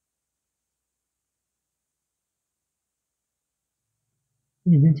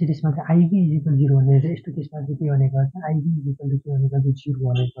जुन चाहिँ त्यसमा चाहिँ आइभी इजिकल 0 भनेर चाहिँ यस्तो केसमा चाहिँ के हुने गर्छ आइभी इजिकल के हुने गर्छ 0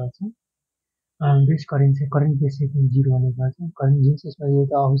 हुने गर्छ बेस करेन्ट बेस चाहिँ 0 हुने गर्छ करेन्ट जुन चाहिँ यसमा यो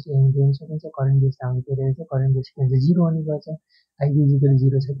त अवश्य हेर्न सकिन्छ करेन्ट बेस हाम्रो के रहेछ करेन्ट बेस के भन्छ 0 हुने गर्छ आइभी इजिकल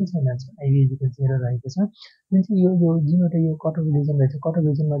 0 छ कि छैन आइभी इजिकल 0 रहेको छ जुन चाहिँ यो जुन एउटा यो कट अफ रिजन रहेछ कट अफ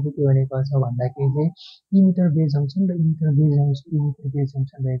रिजनमा चाहिँ के हुने गर्छ भन्दाखेरि चाहिँ इमिटर बेस जङ्सन र इमिटर बेस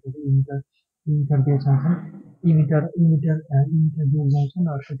जङ्सन रहेको छ emitter base junction emitter base junction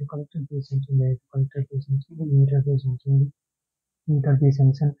अर्को चाहिँ कलेक्टर बेस जङ्सन रहेको कलेक्टर बेस जङ्सन र इमिटर बेस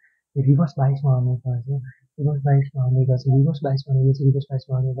जङ्सन रिभर्स बाइसमा हुने गर्छ रिभर्स बाइसमा हुने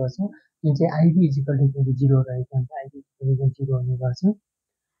गर्छ जुन चाहिँ आइभी इजिकल टु 0 रहेको हुन्छ आइभी इजिकल 0 हुने गर्छ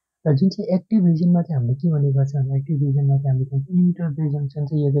र जुन चाहिँ एक्टिभ रिजनमा चाहिँ हाम्रो के हुने गर्छ भने एक्टिभ रिजनमा चाहिँ हाम्रो इमिटर बेस जङ्सन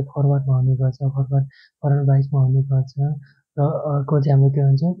चाहिँ यो चाहिँ फरवर्डमा हुने गर्छ फरवर्ड बाइसमा हुने गर्छ र अर्को चाहिँ हाम्रो के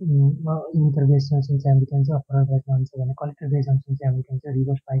हुन्छ इमिटर बेस जङ्सन चाहिँ हाम्रो के हुन्छ फरवर्ड बाइसमा हुन्छ भने कलेक्टर बेस जङ्सन चाहिँ हाम्रो के हुन्छ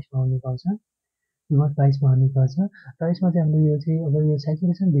रिभर्स बाइसमा हुने गर्छ रिभर्स बाइसमा हुने गर्छ र यसमा चाहिँ हाम्रो यो चाहिँ अब यो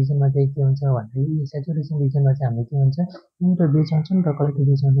सेचुरेसन रिजनमा चाहिँ के हुन्छ भन्दाखेरि यो सेचुरेसन रिजनमा चाहिँ हाम्रो के हुन्छ इमिटर बेस जङ्सन र कलेक्टर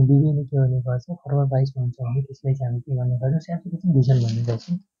बेस जङ्सन दुवै नै के हुने गर्छ फरवर्ड बाइसमा हुन्छ भने त्यसलाई चाहिँ हामी के गर्ने गर्छौँ सेचुरेसन रिजन भन्ने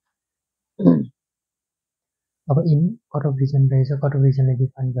गर्छौँ अब इन कट अफ रिजन रहेछ कट अफ रिजनलाई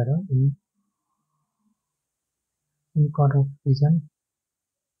डिफाइन गरौँ इन कट अफ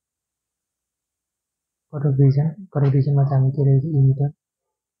रिजनमा चाहिँ हामी के रहेछ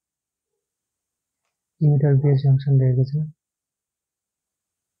इमिटर बेस जङ्सन रहेको छ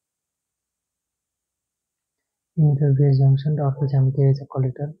इमिटर बेस जङ्सन र अर्को चाहिँ हामी के रहेछ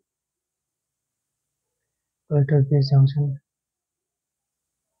कलेक्टर बेस जङ्सन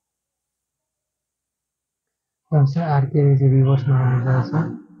आर के रहेछ रिभर्समा हुने गर्छ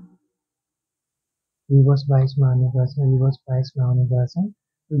रिभर्स बाइसमा हुने गर्छ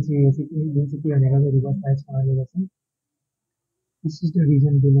जुन चाहिँ के हुने गर्छ रिभर्स बाइसमा हुने गर्छ this is the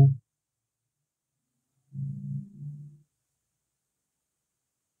reason below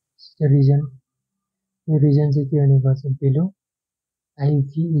यो रिजन चाहिँ के हुने गर्छ बिलो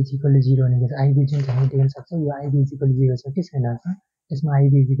आइभी इजिकल 0 हुने गर्छ आइभी जुन हामी देख्न सक्छौँ यो आइभी इजिकल 0 छ कि छैन यसमा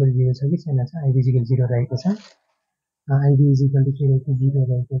आइभी इजिकल 0 छ कि छैन आइभी इजिकल 0 रहेको छ आइबी इज इक्वल टु के रहेको 0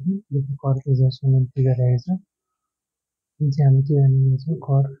 रहेको छ यो चाहिँ करको एडजस्टमेन्ट फिगर रहेको छ जुन चाहिँ हामी के गर्ने गर्छौँ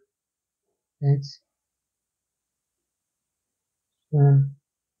कर एज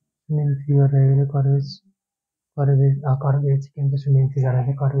सुनेन फिगर रहेको कर एज के भन्छ सुनेन फिगर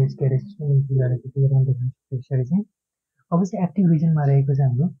रहेको कर एज के रहेछ सुनेन फिगर रहेको फिगरमा देखाउँछ त्यसरी चाहिँ अब चाहिँ एक्टिभ रिजनमा रहेको छ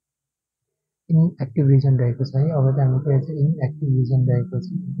हाम्रो इनएक्टिभ रिजन रहेको छ है अब चाहिँ हाम्रो के छ इनएक्टिभ रिजन रहेको छ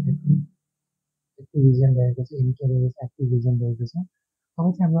एक्टिभ रिजन रहेको छ इन के रहेको छ एक्टिभ रिजन रहेको छ अब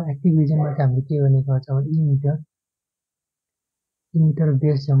चाहिँ हाम्रो एक्टिभ रिजनमा चाहिँ हाम्रो के गर्ने गर्छ भने इमिटर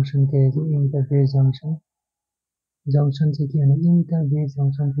बेस जङ्सन के रहेछ इमिटर बेस जङ्सन चाहिँ के भने इमिटर बेस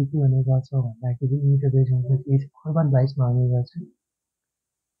जङ्सन चाहिँ के हुने गर्छ भन्दाखेरि इमिटर बेस जङ्सन चाहिँ फरवर्ड बाइसमा हुने गर्छ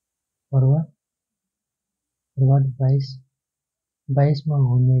फरवर्ड फरवर्ड बाइसमा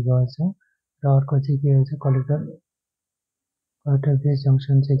हुने गर्छ र अर्को चाहिँ के हुन्छ कलेक्टर बेस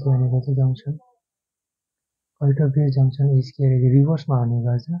जङ्सन चाहिँ के हुने गर्छ कलेक्टर बेस जङ्सन इज के अरे रिभर्समा हुने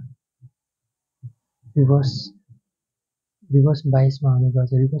गर्छ रिभर्स बाइसमा हुने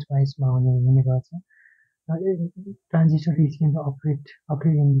गर्छ रिभर्स बाइसमा हुने गर्छ transistor is can operate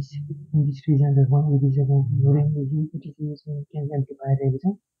in this region that one it is during it is used can amplify रहेको छ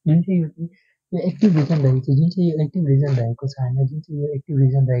जुन चाहिँ यो एक्टिभ रिजन रहेको छ जुन चाहिँ यो एक्टिभ रिजन रहेको छ होइन जुन चाहिँ यो एक्टिभ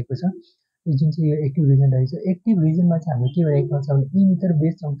रिजन रहेको छ यो जुन चाहिँ यो एक्टिभ रिजन रहेको छ एक्टिभ रिजनमा चाहिँ हाम्रो के भएको छ भने इमिटर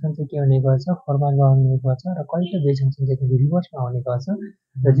बेस जङ्सन चाहिँ के हुने गर्छ फरवर्डमा हुने गर्छ र कलेक्टर बेस जङ्सन चाहिँ रिभर्समा हुने गर्छ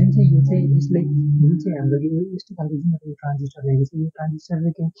र जुन चाहिँ यो चाहिँ यसलाई जुन चाहिँ हाम्रो यो यस्तो खालको जुन यो ट्रान्जिस्टर रहेको छ यो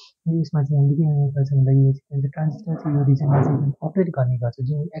ट्रान्जिस्टरले के यसमा चाहिँ हामीले के गर्ने गर्छ भन्दा यो चाहिँ ट्रान्जिस्टर चाहिँ यो रिजनमा चाहिँ अपरेट गर्ने गर्छ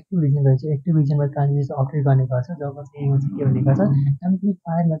जुन एक्टिभ रिजन रहेछ एक्टिभ रिजनमा ट्रान्जिस्टर अपरेट गर्ने गर्छ जब चाहिँ यो चाहिँ के हुने गर्छ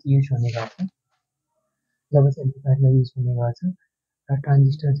एम्प्लिफायरमा चाहिँ युज हुने गर्छ जब चाहिँ एम्प्लिफायरमा युज हुने गर्छ र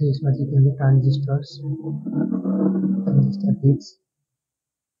ट्रान्जिस्टर चाहिँ यसमा चाहिँ के हुन्छ ट्रान्जिस्टर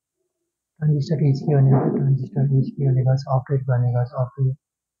एज के भने ट्रान्जिस्टर एज के हुने गर्छ अपरेट गर्ने गर्छ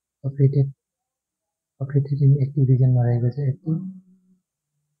अपरेटेड इन एक्टिभ रिजनमा रहेको छ एक्टिभ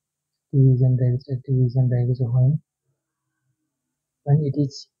रिजन रहेको छ when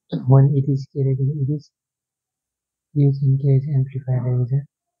it is के रहेको छ it is used in के एम्प्लिफायर रहेको छ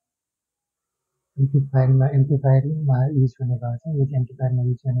एम्प्लिफायरमा युज हुने गर्छ यो चाहिँ एम्प्लिफायरमा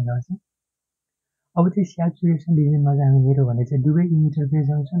युज हुने गर्छ अब चाहिँ स्याचुरेसन रिजनमा चाहिँ हामी हेऱ्यौँ भने चाहिँ दुवै इमिटर बेस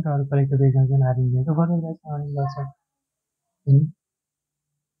जङ्सन र अरू कलेक्टर बेस जङ्सन आर इन्डियाको फरक बेसमा आउने गर्छ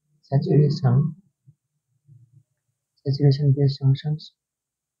सेचुरेसन बेस जङ्सन्स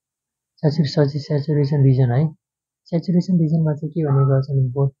सेचुरेसन रिजन है सेचुरेसन रिजनमा चाहिँ के हुने गर्छ भने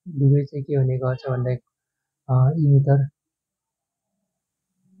बोथ दुवै चाहिँ के हुने गर्छ भन्दा इमिटर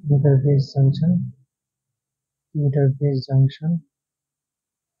बेस जङ्सन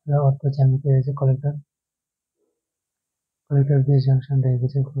र अर्को चाहिँ हामी के रहेछ कलेक्टर बेस जङ्सन रहेको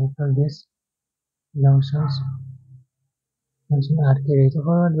छ कलेक्टर बेस जङ्सन्स आर के रहेछ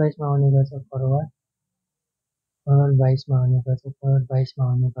फरवर्ड बाइसमा हुने गर्छ फरवर्ड बाइसमा हुने गर्छ फरवर्ड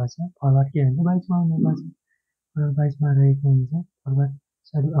के हुन्छ बाइसमा हुने गर्छ फरवर्ड बाइसमा रहेको हुन्छ फरवर्ड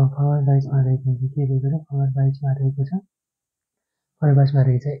बाइसमा रहेको हुन्छ के रहेको छ फरवर्ड बाइसमा रहेको छ फरवर्ड बाइसमा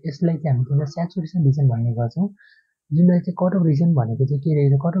रहेको छ यसलाई चाहिँ हामी के भन्छ स्याचुरेसन रिजन भन्ने गर्छौँ जुनलाई चाहिँ कट अफ रिजन भनेको चाहिँ के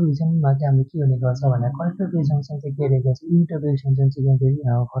रहेछ कट अफ रिजनमा चाहिँ हाम्रो के हुने गर्छ भन्दा कलेक्टर बेस जङ्सन चाहिँ के रहेको छ इमिटर बेस जङ्सन चाहिँ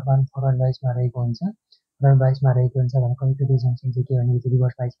फरवर्ड बाइसमा रहेको हुन्छ फरवर्ड बाइसमा रहेको हुन्छ भने कलेक्टर बेस जङ्सन चाहिँ के हुने गर्छ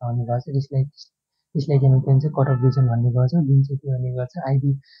रिभर्स बाइसमा हुने गर्छ यसलाई चाहिँ हामी के भन्छ कट अफ रिजन भन्ने गर्छौँ जुन चाहिँ के हुने गर्छ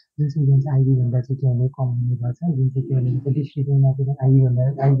आइबी जुन चाहिँ भन्छ आइबी भन्दा चाहिँ के हुने कम हुने गर्छ जुन चाहिँ के हुने गर्छ डिस रिजनमा चाहिँ आइबी भन्दा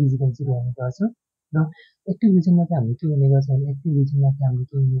आइबी जिकल 0 हुने गर्छ र एक्टिभ रिजनमा चाहिँ हाम्रो के हुने गर्छ भने एक्टिभ रिजनमा चाहिँ हाम्रो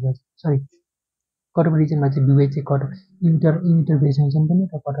के हुने गर्छ सरी कट अफ रिजनमा चाहिँ दुवै चाहिँ इमिटर बेस जङ्सन पनि र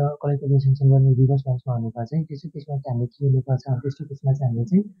कलेक्टर बेस जङ्सन पनि रिभर्स बाइसमा हुने गर्छ है त्यसो केसमा चाहिँ हामीले के हुने गर्छ त्यस्तो केसमा चाहिँ हामीले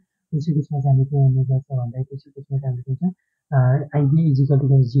के हुने गर्छ भन्दा त्यस्तो केसमा चाहिँ हामीले के भन्छ आइबी इजिकल टु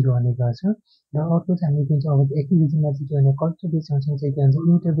 0 हुने गर्छ र अर्को चाहिँ हामीले के भन्छ अब एक्टिभ रिजनमा चाहिँ के भने कलेक्टर बेस जङ्सन चाहिँ के भन्छ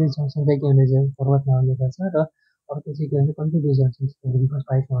इमिटर बेस जङ्सन चाहिँ के हुने फरवर्डमा हुने गर्छ र अर्को चाहिँ के भन्छ कलेक्टर बेस जङ्सन चाहिँ रिभर्स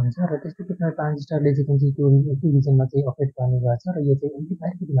बाइसमा हुन्छ र त्यस्तो केसमा ट्रान्जिस्टरले चाहिँ त्यो एक्टिभ रिजनमा चाहिँ अपरेट गर्ने गर्छ र यो चाहिँ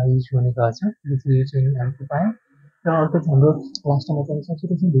एम्प्लिफायरको लागि युज हुने गर्छ यो चाहिँ युज हुने एम्प्लिफायर र अर्को चाहिँ हाम्रो लास्टमा चाहिँ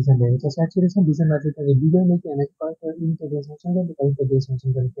सेचुरेसन रिजन रहेको छ सेचुरेसन रिजनमा चाहिँ तपाईँ दुवै नै के भने कलेक्टर इमिटर बेस जङ्सन र कलेक्टर बेस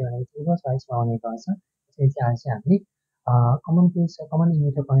जङ्सन पनि के भने रिभर्स बाइसमा हुने गर्छ त्यसरी चाहिँ हामी कमन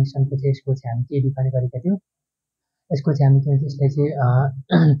इमिटर कनेक्सनको चाहिँ यसको चाहिँ हामी के डिफाइन गरेका थियौँ यसको चाहिँ हामी के भन्छ यसलाई चाहिँ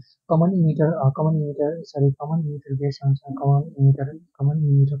common emitter base junction common emitter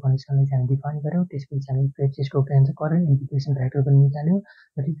कनेक्सनलाई चाहिँ हामी डिफाइन गऱ्यौँ त्यसपछि हामी त्यसको के भन्छ करेन्ट इन्टिग्रेसन फ्याक्टर पनि निकाल्यौँ र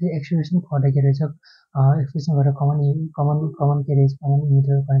त्यसपछि एक्सप्रेसन फर के रहेछ एक्सप्रेसन गरेर कमन के रहेछ कमन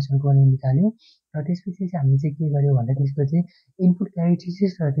इमिटर कनेक्सनको पनि निकाल्यौँ र त्यसपछि चाहिँ हामीले चाहिँ के गर्यो भन्दा त्यसको चाहिँ इनपुट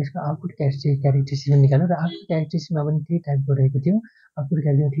क्यारेक्टरिस्टिक्स र त्यसको आउटपुट क्यारेक्टरिस्टिक्स निकाल्यो र आउटपुट क्यारेक्टरिस्टिक्समा पनि 3 टाइपको रहेको थियो। आउटपुट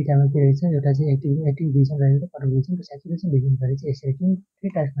क्यारेक्टरिस्टिक्स 3 टाइपमा के रहेछ, एउटा चाहिँ एक्टिभ रिजन रहेको, पटल रिजन र स्याचुरेसन रिजन गरी चाहिँ यसरी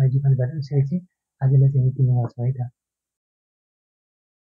 3 टाइप्समा डिफाइन गरेर यसरी चाहिँ आजलाई चाहिँ यति नै गर्छौँ है त।